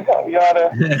 Yada, yada,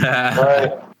 yada.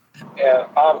 Right? And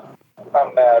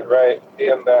I'm mad, right?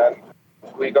 And then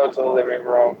we go to the living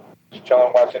room, just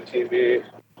chilling, watching TV.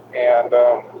 And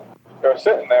they're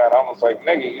sitting there, and I was like,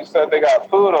 nigga, you said they got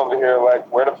food over here. Like,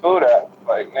 where the food at?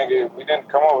 Like, nigga, we didn't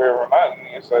come over here for nothing.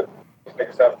 You said, these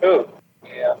niggas have food.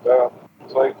 And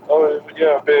it's like, oh,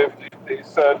 yeah, babe.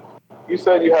 You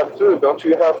said you have food. Don't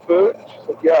you have food? She's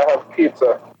like, yeah, I have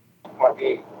pizza. Let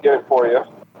me get it for you.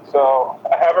 So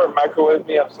I have her microwave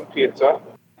me up some pizza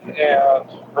and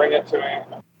bring it to me.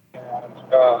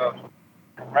 And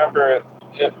remember,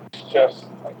 it's just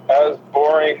like, as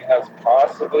boring as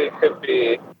possibly could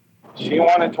be. She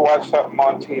wanted to watch something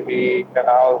on TV, and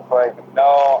I was like,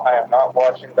 no, I am not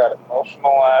watching that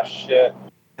emotional ass shit.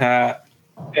 And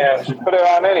she put it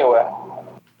on anyway.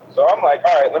 So I'm like,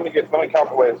 all right, let me count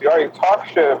the ways. You already talked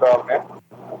shit about me.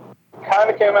 Kind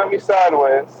of came at me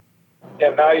sideways.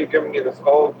 And now you're giving me this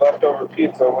old leftover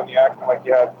pizza when you acting like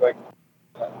you had like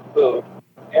food.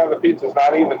 And the pizza's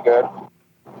not even good.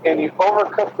 And you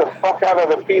overcook the fuck out of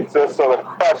the pizza so the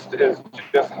crust is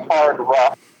just hard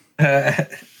rock.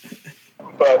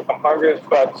 But I'm hungry as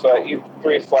fuck, so I eat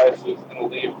 3 slices and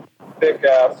leave thick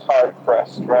ass hard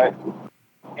crust, right?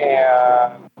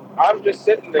 And I'm just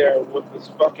sitting there with this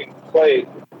fucking plate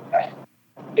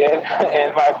in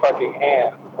my fucking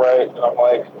hand, right? And I'm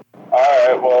like, all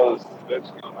right, well, it's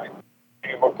like,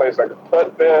 any more place I can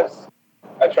put this?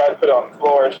 I tried to put it on the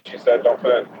floor. She said, don't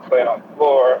put it on the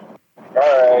floor. All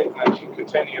right, and then she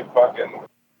continued fucking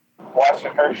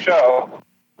watching her show,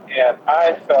 and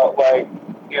I felt like,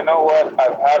 you know what,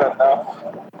 I've had enough.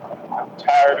 I'm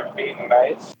tired of being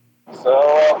nice. So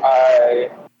I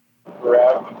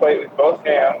grabbed the plate with both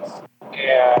hands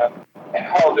and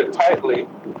held it tightly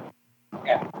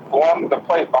and flung the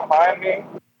plate behind me,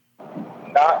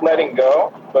 not letting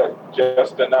go, but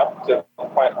just enough to the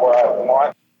point where I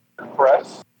want to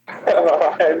press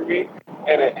behind me.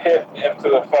 And it hit into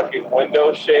the fucking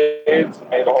window shades,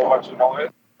 made a whole bunch of noise.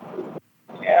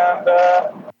 And,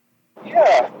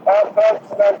 yeah,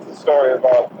 that's the story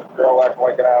about the girl acting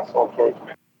like an asshole towards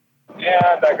me.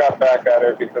 And I got back at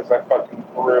her because I fucking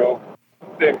threw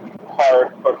thick,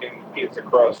 hard fucking pizza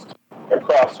crust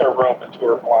across her room into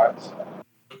her blinds.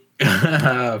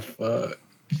 Fuck.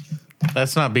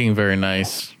 That's not being very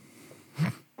nice.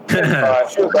 She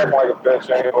was acting like a bitch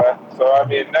anyway. So, I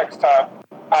mean, next time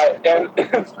And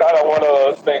it's kind of one of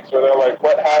those things where they're like,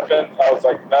 "What happened?" I was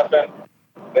like, "Nothing."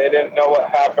 They didn't know what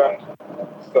happened,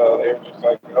 so they were just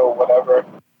like, "Oh, whatever."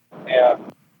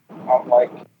 And I'm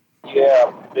like,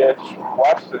 "Yeah, bitch.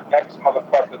 Watch the next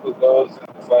motherfucker who goes and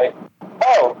is like,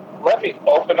 oh, let me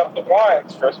open up the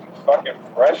blinds for some fucking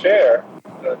fresh air."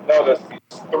 Notice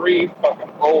these 3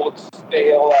 fucking old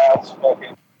stale ass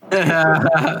fucking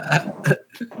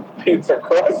pizza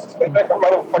crust in the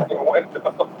motherfucking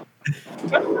window.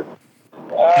 So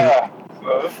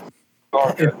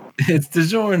it's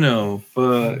DiGiorno.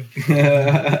 Fuck.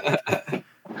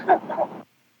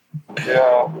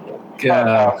 Yeah.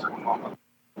 God.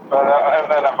 But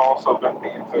and then I've also been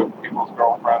mean to people's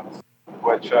girlfriends,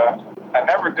 which I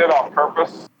never did on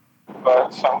purpose,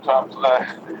 but sometimes I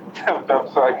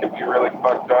can be really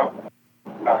fucked up.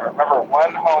 I remember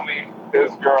one homie,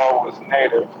 his girl was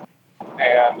native,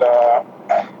 and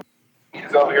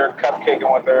he's over here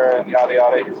cupcaking with her and yada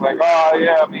yada. He's like, "Oh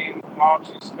yeah, why don't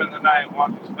you spend the night? Why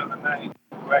don't you spend the night?"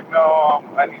 I'm like, "No,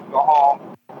 I need to go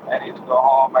home. I need to go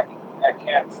home. I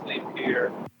can't sleep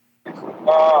here." He's like,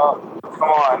 "Oh, come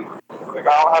on. Like,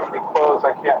 I don't have any clothes.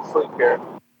 I can't sleep here."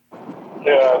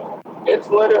 Yeah. It's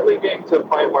literally getting to the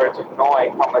point where it's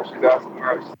annoying how much he's asking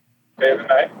her to stay the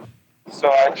night.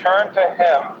 So I turned to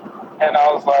him and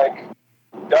I was like,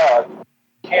 "Dog,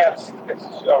 I was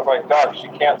like, "Dog, she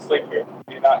can't sleep here.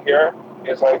 Do you not hear her?"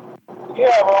 He's like,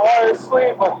 "Yeah, well, why is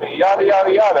sleep with me? Yada,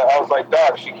 yada, yada." I was like,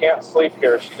 "Dog, she can't sleep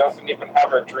here. She doesn't even have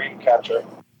her dream catcher."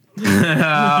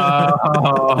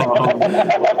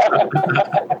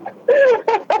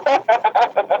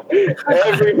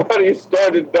 Everybody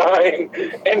started dying,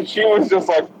 and she was just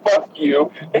like, "Fuck you,"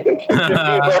 and continued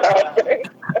laughing.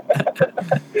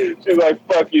 She's like,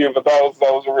 "Fuck you," but that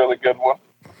was a really good one.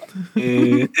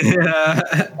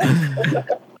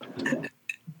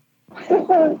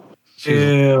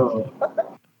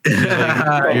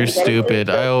 Like, you're stupid.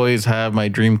 I always have my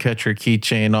Dreamcatcher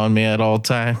keychain on me at all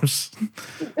times.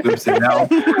 And the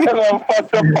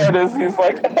fucked up part is he's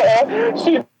like,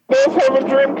 "She does have a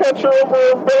Dreamcatcher over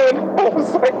her bed." I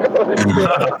was like,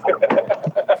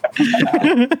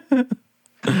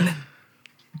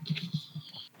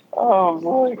 "Oh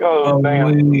my god,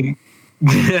 damn."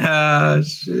 Yeah,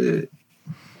 shit.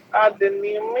 I didn't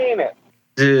even mean it.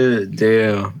 Dude,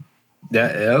 damn.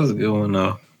 That was a good one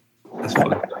though. That's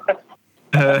funny.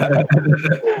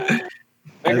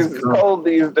 Niggas is cold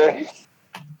these days.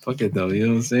 Fuck it though, you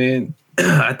know what I'm saying?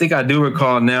 I think I do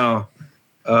recall now.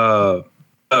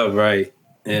 Right.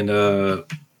 And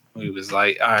we was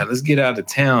like, all right, let's get out of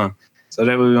town. So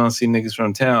that way we don't see niggas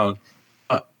from town.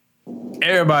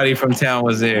 Everybody from town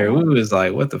was there. We was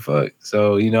like, what the fuck?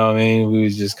 So, you know what I mean? We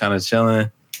was just kind of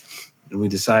chilling. And we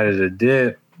decided to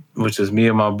dip, which was me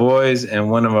and my boys,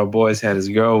 and one of our boys had his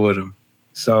girl with him.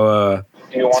 So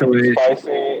do you want to be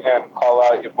spicy and call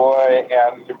out your boy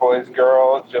and your boy's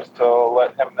girl just to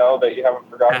let him know that you haven't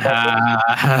forgotten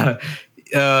about this?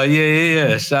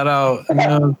 Yeah. Shout out, you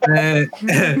know what I'm saying?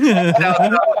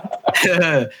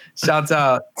 Shout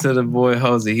out to the boy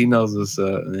Jose. He knows what's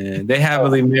up, man. They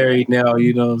happily married now,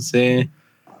 you know what I'm saying?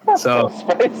 So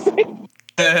spicy.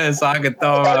 So I could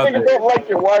throw him out there. You don't like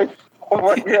your wife. Oh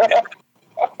my god.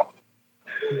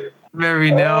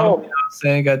 Married now, you know what I'm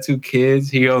saying? Got 2 kids.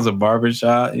 He owns a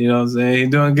barbershop, you know what I'm saying? He's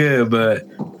doing good, but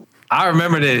I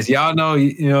remember this. Y'all know,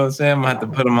 you know what I'm saying? I'm gonna have to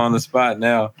put him on the spot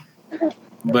now.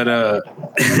 But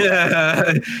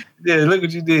yeah, look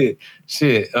what you did.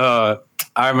 Shit. I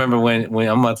remember when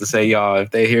I'm about to say y'all,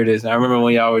 if they hear this, I remember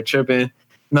when y'all were tripping.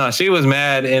 No, she was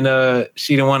mad and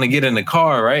she didn't want to get in the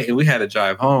car, right? And we had to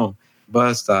drive home,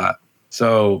 bus stop.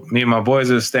 So me and my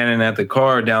boys were standing at the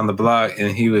car down the block,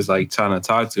 and he was like trying to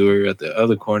talk to her at the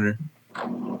other corner.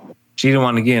 She didn't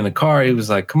want to get in the car. He was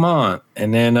like, "Come on!"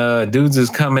 And then dudes is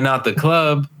coming out the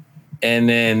club, and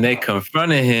then they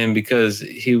confronted him because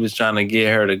he was trying to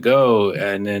get her to go.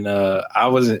 And then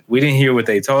we didn't hear what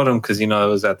they told him because it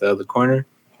was at the other corner.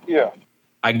 Yeah.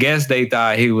 I guess they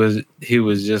thought he was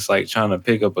just like trying to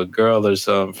pick up a girl or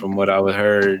something from what I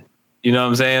heard. You know what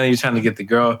I'm saying? He's trying to get the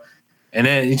girl. And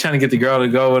then he's trying to get the girl to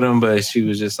go with him, but she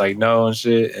was just like, no and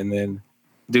shit. And then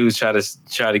dudes try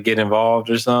to get involved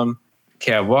or something.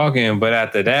 Kept walking. But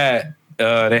after that,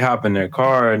 they hop in their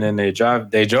car and then they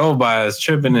drove by us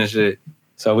tripping and shit.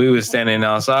 So we was standing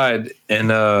outside and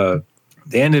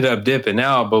they ended up dipping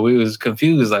out, but we was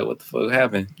confused, like, what the fuck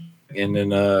happened? And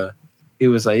then he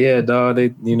was like, yeah, dog,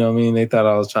 they, you know what I mean? They thought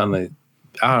I was trying to,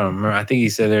 I don't remember. I think he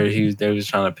said they was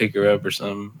trying to pick her up or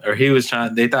something. Or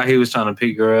they thought he was trying to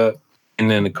pick her up and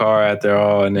then the car after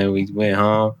all, and then we went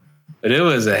home. But it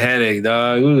was a headache,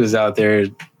 dog. We was out there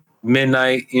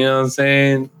midnight, you know what I'm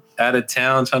saying? out of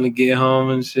town trying to get home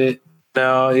and shit.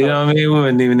 No, you know what I mean? We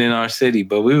weren't even in our city,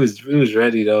 but we was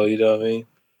ready though, you know what I mean?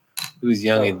 We was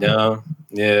young and dumb.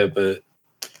 Yeah, but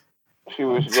she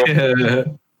was just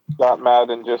got mad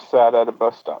and just sat at a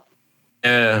bus stop.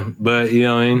 Yeah, but you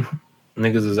know what I mean?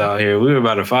 Niggas was out here. We were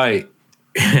about to fight.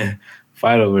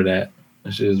 Fight over that.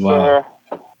 That shit is wild.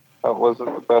 That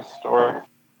wasn't the best story.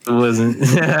 It wasn't.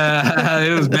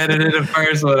 It was better than the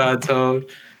first one I told.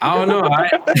 I don't know.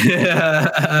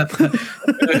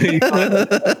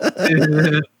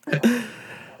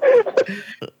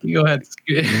 You gonna have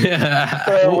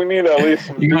to. We need at least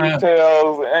some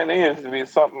details. It needs to be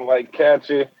something like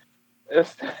catchy.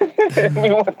 It's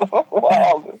me with the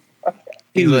wildest.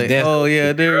 He's like, oh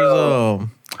yeah, there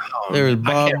was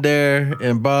Bob there,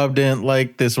 and Bob didn't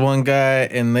like this one guy,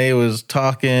 and they was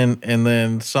talking, and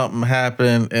then something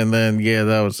happened, and then yeah,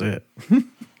 that was it.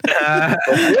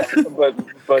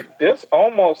 but this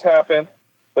almost happened,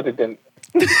 but it didn't.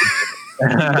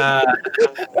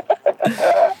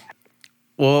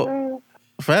 Well,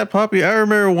 Fat Poppy, I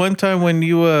remember one time when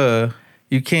you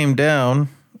came down,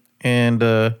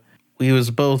 and we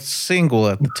was both single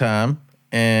at the time,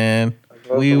 and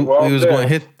we was going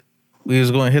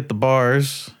to hit the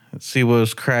bars and see what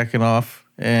was cracking off.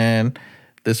 And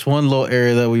this one little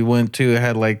area that we went to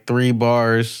had like 3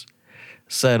 bars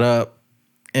set up,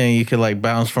 and you could like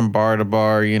bounce from bar to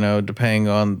bar, you know, depending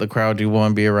on the crowd you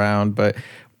want to be around. But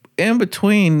in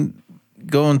between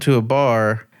going to a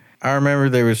bar, I remember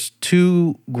there was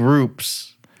 2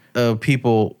 groups of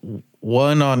people,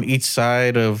 one on each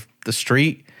side of the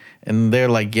street, and they're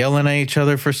like yelling at each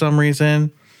other for some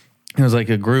reason. It was like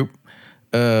a group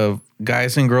of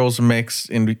guys and girls mixed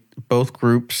in both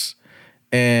groups.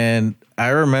 And I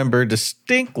remember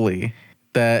distinctly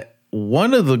that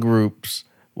one of the groups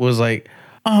was like,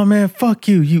 oh man, fuck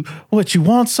you. You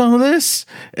want some of this?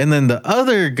 And then the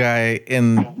other guy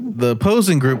in the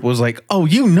opposing group was like, oh,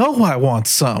 you know I want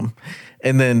some.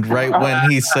 And then right when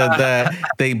he said that,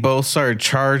 they both started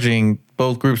charging,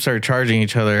 both groups started charging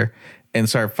each other and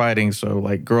started fighting. So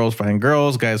like girls fighting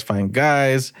girls, guys fighting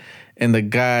guys. And the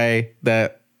guy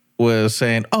that was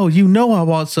saying, oh, you know I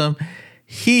want some,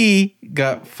 he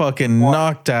got fucking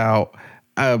knocked out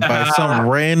by some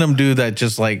random dude that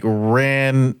just like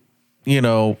ran, you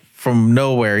know, from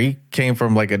nowhere. He came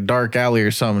from like a dark alley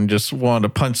or something, just wanted to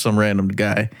punch some random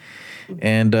guy.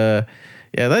 And yeah,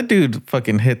 that dude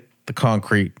fucking hit the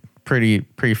concrete pretty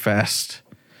fast.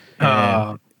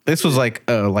 This was like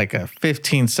a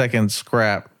 15-second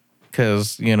scrap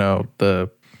because, you know,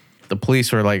 the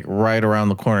police were like right around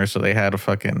the corner, so they had to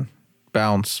fucking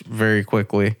bounce very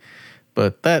quickly.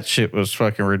 But that shit was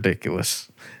fucking ridiculous.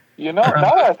 You know,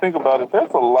 now that I think about it,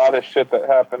 there's a lot of shit that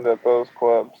happened at those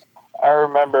clubs. I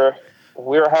remember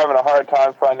we were having a hard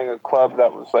time finding a club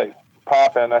that was like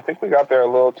popping. I think we got there a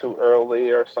little too early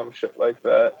or some shit like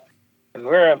that. And we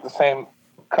were at the same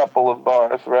couple of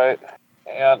bars, right?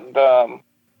 And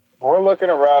we're looking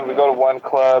around. We go to one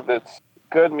club. It's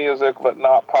good music, but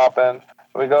not popping.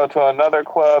 We go to another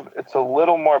club. It's a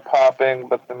little more popping,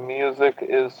 but the music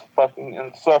is fucking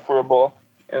insufferable.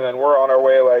 And then we're on our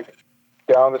way, like,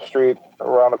 down the street,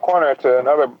 around the corner to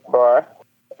another bar,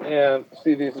 and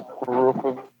see these group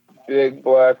of big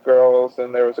black girls,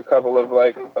 and there was a couple of,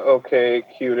 like, okay,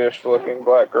 cute-ish looking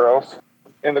black girls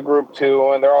in the group,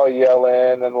 too, and they're all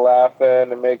yelling and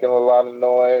laughing and making a lot of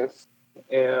noise.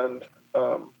 And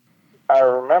I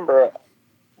remember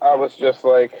I was just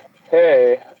like,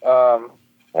 hey,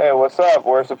 what's up?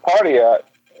 Where's the party at?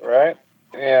 Right?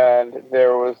 And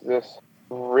there was this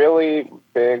really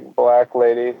big black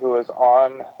lady who was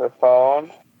on the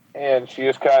phone, and she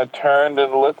just kind of turned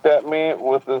and looked at me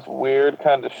with this weird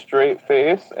kind of straight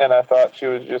face, and I thought she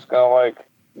was just gonna like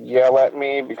yell at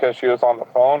me because she was on the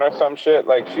phone or some shit.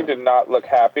 Like, she did not look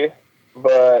happy,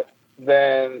 but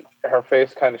then her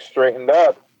face kind of straightened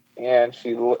up, and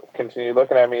she continued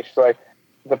looking at me. She's like,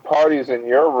 the party's in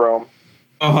your room.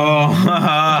 Oh.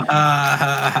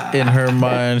 In her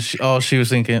mind, she was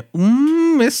thinking,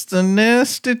 it's the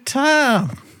nasty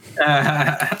time.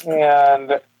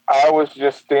 And I was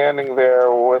just standing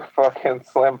there with fucking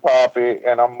Slim Poppy,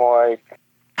 and I'm like,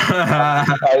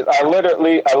 I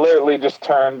literally just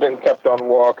turned and kept on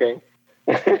walking.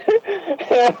 That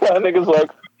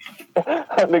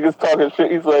nigga's talking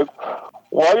shit. He's like,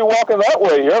 why are you walking that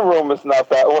way? Your room is not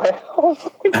that way.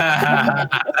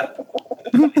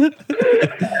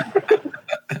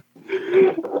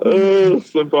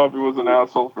 Slim Poppy was an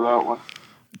asshole for that one.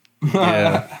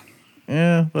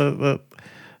 Yeah. But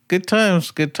good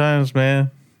times,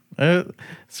 man.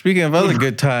 Speaking of other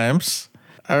good times,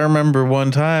 I remember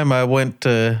one time I went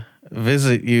to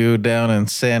visit you down in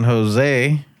San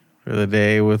Jose for the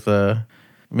day with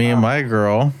me and my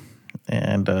girl,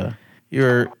 and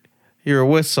you were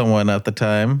with someone at the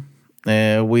time,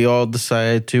 and we all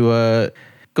decided to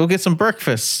go get some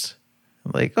breakfast.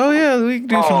 Like, oh yeah, we can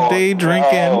do some day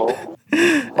drinking.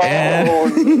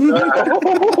 And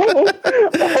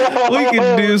we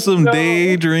can do some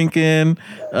day drinking.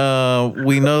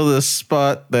 We know this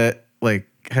spot that like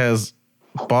has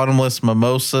bottomless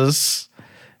mimosas,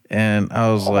 and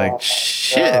I was like,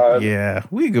 shit, yeah,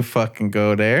 we could fucking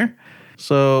go there.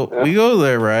 So we go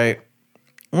there, right?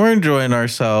 We're enjoying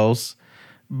ourselves,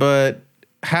 but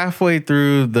halfway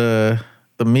through the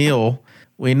meal,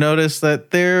 we noticed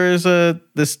that there is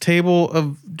this table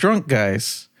of drunk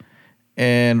guys.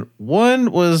 And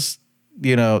one was,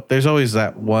 there's always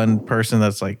that one person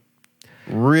that's like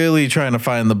really trying to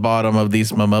find the bottom of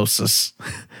these mimosas.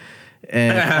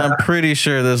 And I'm pretty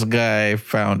sure this guy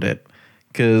found it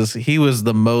because he was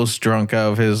the most drunk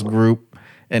out of his group.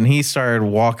 And he started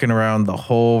walking around the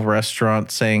whole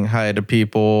restaurant saying hi to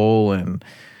people and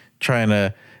trying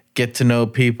to get to know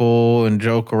people and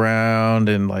joke around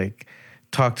and like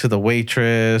talk to the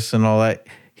waitress and all that.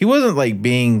 He wasn't like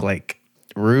being like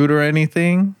rude or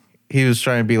anything. He was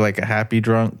trying to be like a happy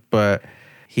drunk, but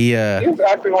he was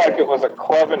acting like it was a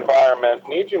club environment.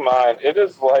 Need you mind, it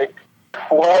is like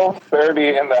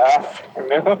 12:30 in the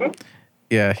afternoon.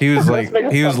 Yeah, he was like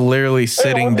literally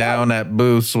sitting down at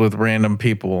booths with random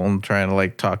people and trying to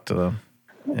like talk to them.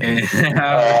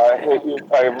 I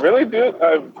really do.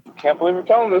 I can't believe you're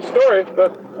telling this story,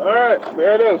 but all right,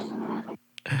 there it is.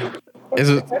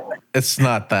 It's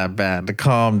not that bad. To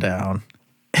calm down.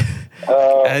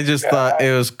 I just thought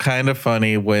it was kind of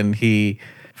funny when he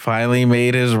finally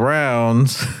made his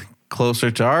rounds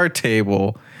closer to our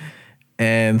table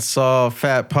and saw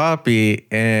Fat Poppy,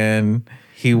 and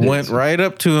he went right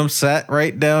up to him, sat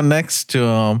right down next to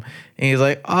him, and he's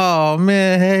like, "Oh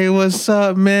man, hey, what's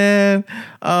up, man?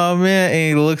 Oh man,"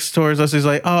 and he looks towards us. He's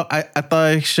like, "Oh, I thought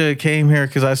I should have came here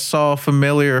because I saw a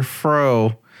familiar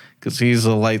fro." Because he's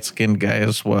a light-skinned guy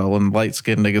as well, and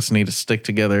light-skinned niggas need to stick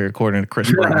together, according to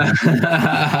Chris Brown.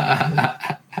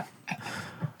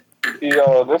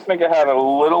 Yo, this nigga had a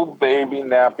little baby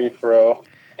nappy fro,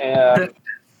 and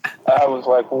I was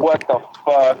like, what the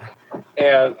fuck?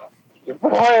 And your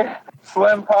boy,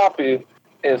 Slim Poppy,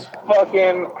 is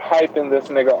fucking hyping this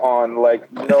nigga on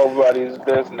like nobody's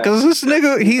business. Because this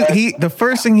nigga, he the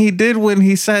first thing he did when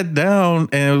he sat down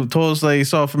and told us that he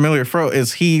saw a familiar fro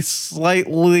is he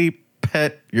slightly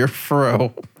pet your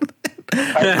fro.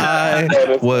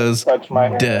 I was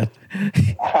dead.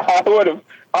 I would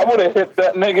have hit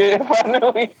that nigga if I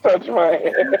knew he touched my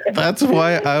head. That's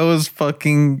why I was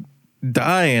fucking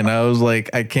dying. I was like,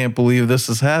 I can't believe this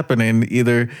is happening.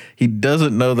 Either he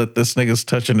doesn't know that this nigga's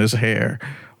touching his hair,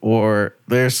 or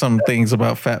there's some things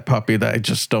about Fat Poppy that I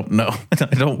just don't know. I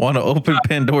don't want to open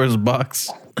Pandora's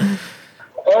box.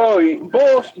 Oh,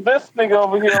 bullshit. This nigga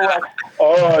over here like,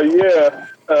 oh yeah,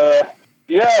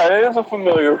 yeah, it is a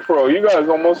familiar fro. You guys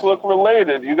almost look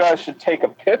related. You guys should take a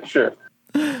picture.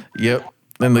 Yep.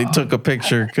 And they took a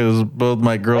picture because both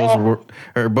the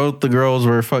girls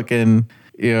were fucking,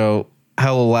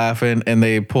 hella laughing, and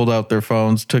they pulled out their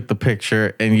phones, took the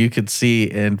picture, and you could see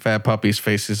in Fat Poppy's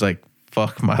face, he's like,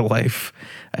 fuck my life.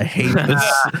 I hate this.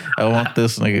 I want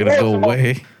this nigga to go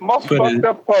away. Most fucked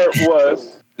up part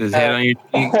was his head on your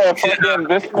cheek.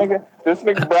 this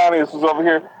nigga Brownies was over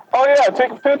here. Oh yeah,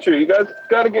 take a picture. You guys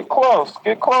gotta get close.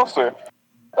 Get closer.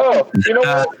 Oh, you know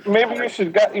what? Maybe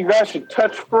you guys should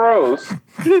touch froze. And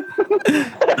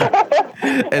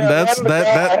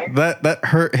that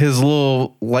hurt his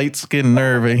little light skinned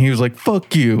nerve, and he was like,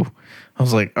 "Fuck you." I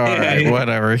was like, "All right,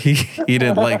 whatever." He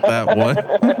didn't like that one.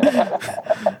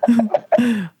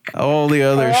 All the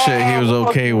other shit he was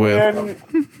okay with.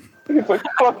 He's like,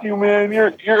 "Fuck you, man.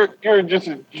 You're just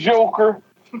a joker."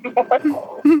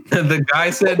 The guy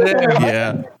said that.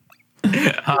 Yeah.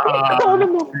 I called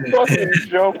him a fucking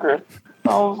joker.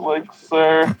 I was like,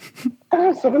 sir,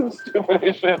 some of the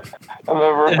stupidest shit I've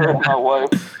ever heard in my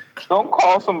life. Don't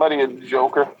call somebody a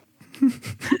joker.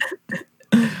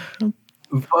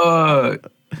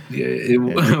 Fuck. Yeah,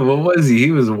 what was he?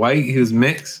 He was white. He was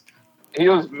mixed. He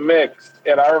was mixed,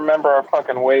 and I remember our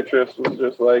fucking waitress was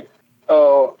just like,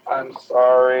 "Oh, I'm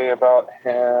sorry about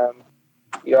him."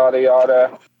 Yada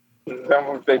yada.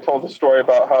 Then they told the story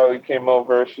about how he came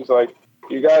over. She's like,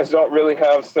 "You guys don't really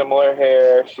have similar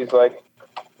hair." She's like,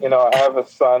 "I have a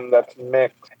son that's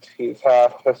mixed. He's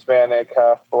half Hispanic,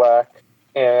 half black.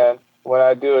 And when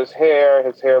I do his hair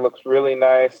looks really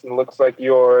nice and looks like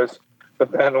yours.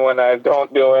 But then when I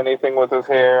don't do anything with his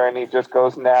hair and he just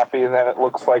goes nappy, then it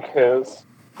looks like his."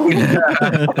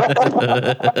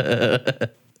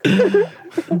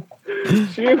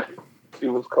 she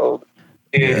was cold.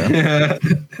 Yeah.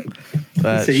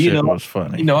 That So, shit was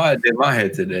funny. You know, I did my hair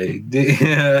today.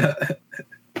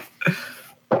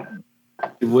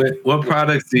 What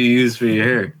products do you use for your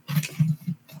hair?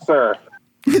 Sir.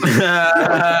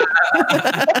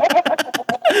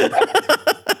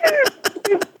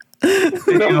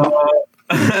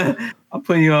 I'll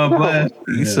put you on blast.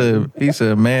 He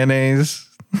said mayonnaise.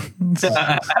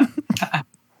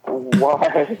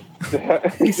 Why?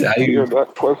 He said, I use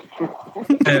that question.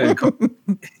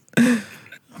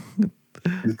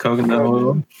 Coconut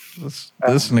oil. This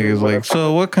nigga's like,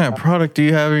 so what kind of product do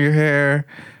you have in your hair?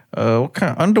 What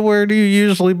kind of underwear do you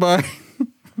usually buy?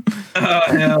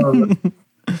 Hell.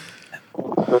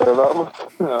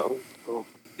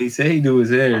 He said he do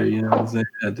his hair, you know what I'm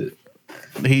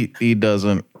saying? He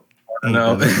doesn't.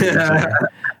 No.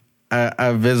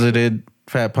 I visited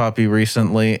Fat Poppy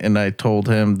recently, and I told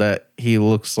him that he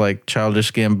looks like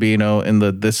Childish Gambino in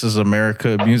the "This Is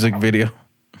America" music video.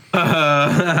 You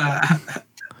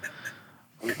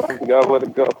gotta let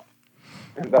it go.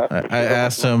 I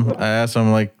asked him,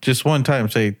 like, just one time,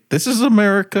 say, "This is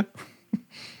America."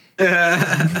 And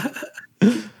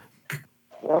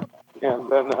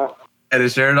then had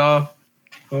his shirt off.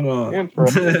 Hold on.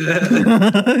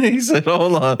 He said,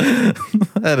 "Hold on."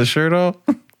 Had a shirt off.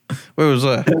 Where was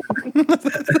that?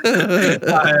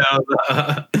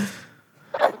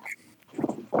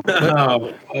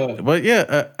 But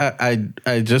yeah,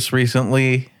 I just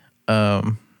recently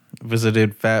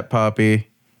visited Fat Poppy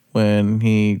when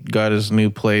he got his new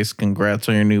place. Congrats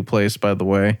on your new place, by the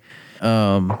way.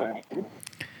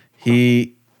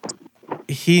 He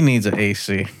needs an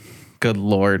AC. Good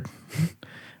Lord.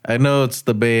 I know it's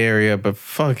the Bay Area, but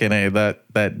fucking A,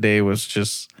 that day was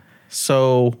just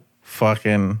so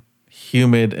fucking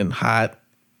humid and hot.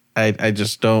 I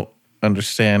just don't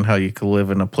understand how you could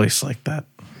live in a place like that.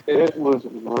 It was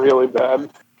really bad.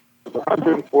 It was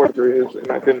 104 degrees,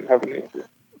 and I didn't have an AC.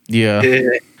 Yeah.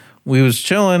 We was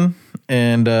chilling,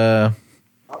 and Not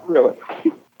really.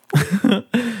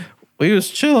 we was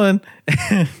chilling,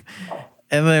 and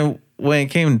then when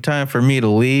it came time for me to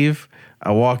leave,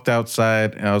 I walked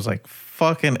outside, and I was like,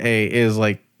 fucking A, it is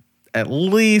like at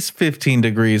least 15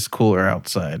 degrees cooler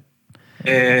outside.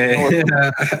 Like,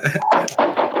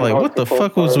 what the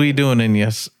fuck was we doing in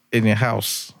your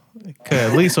house? Could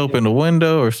at least open the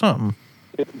window or something.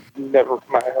 My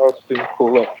house didn't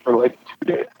cool up for like 2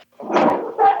 days.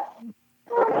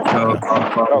 That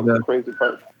was the crazy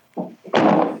part.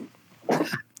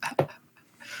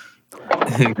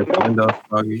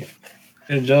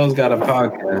 Joe's got a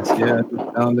podcast. Yeah,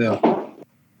 found out.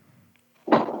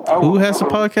 Who has a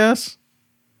podcast?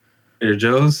 Trader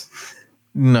Joe's?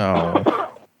 No.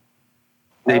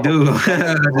 They do.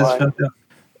 I just found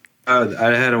out.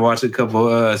 I had to watch a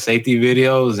couple safety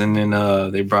videos, and then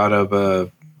they brought up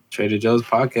Trader Joe's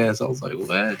podcast. I was like,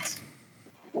 what?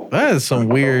 That is some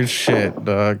weird shit,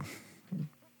 dog.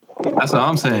 That's what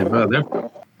I'm saying, bro.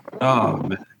 Oh,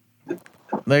 man.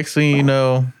 Next thing you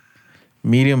know,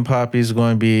 Medium Poppy is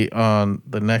going to be on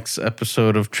the next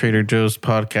episode of Trader Joe's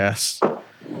podcast.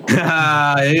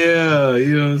 Yeah,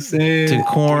 you know what I'm saying? To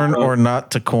corn or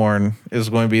not to corn is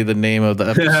going to be the name of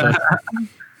the episode.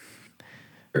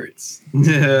 Hurts.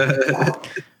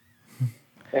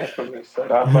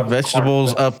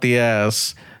 Vegetables up the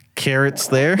ass. Carrots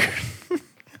there.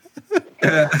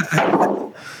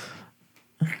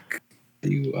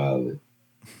 You wild.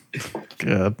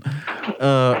 God.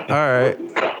 All right.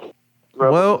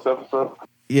 Well,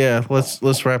 yeah.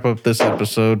 Let's wrap up this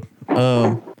episode.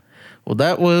 Well,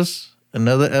 that was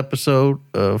another episode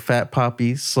of Fat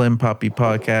Poppy, Slim Poppy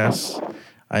podcast.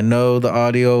 I know the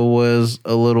audio was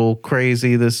a little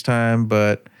crazy this time,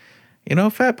 but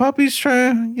Fat Poppy's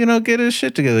trying, get his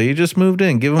shit together. He just moved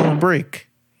in. Give him a break.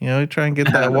 Try and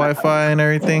get that Wi-Fi and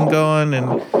everything going.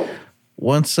 And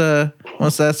once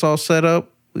that's all set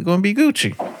up, we're gonna be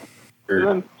Gucci. And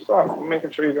then stop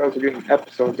making sure you guys are getting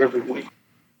episodes every week.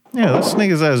 Yeah, this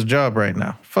nigga's at his job right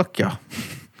now. Fuck y'all.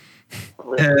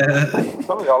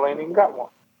 Some of y'all ain't even got one.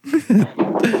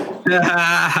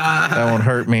 That one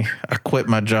hurt me. I quit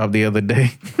my job the other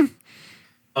day.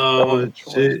 Oh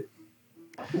shit!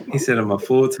 He said I'm a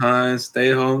full-time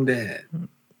stay-home dad.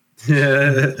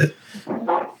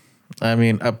 I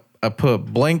mean, I put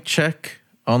blank check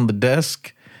on the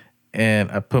desk,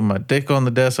 and I put my dick on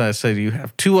the desk, and I said, you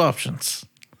have two options.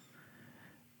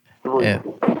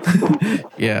 And,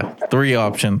 yeah, three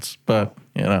options, but,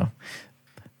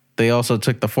 they also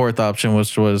took the fourth option,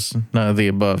 which was none of the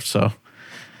above, so,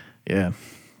 yeah.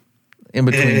 In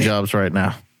between jobs right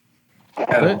now.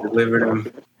 Gotta deliver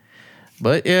them.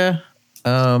 But, yeah,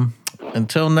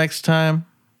 until next time,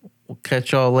 we'll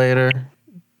catch y'all later.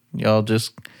 Y'all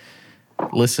just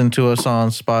listen to us on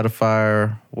Spotify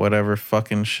or whatever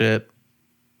fucking shit.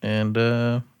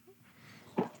 And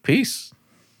peace.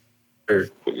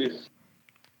 Peace.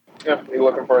 Definitely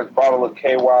looking for his bottle of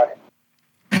KY.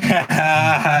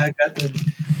 I got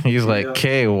the. He's like,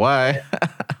 KY.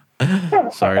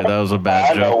 Sorry, that was a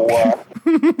bad joke. I know why.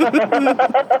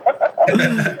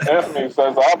 Anthony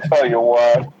says, I'll tell you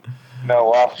why.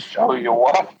 No, I'll show you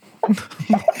why.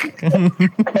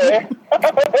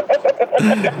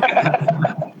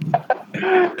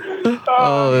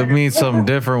 Oh, it means something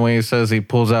different when he says he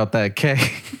pulls out that K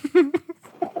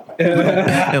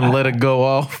and let it go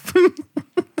off.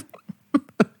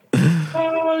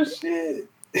 Oh, shit.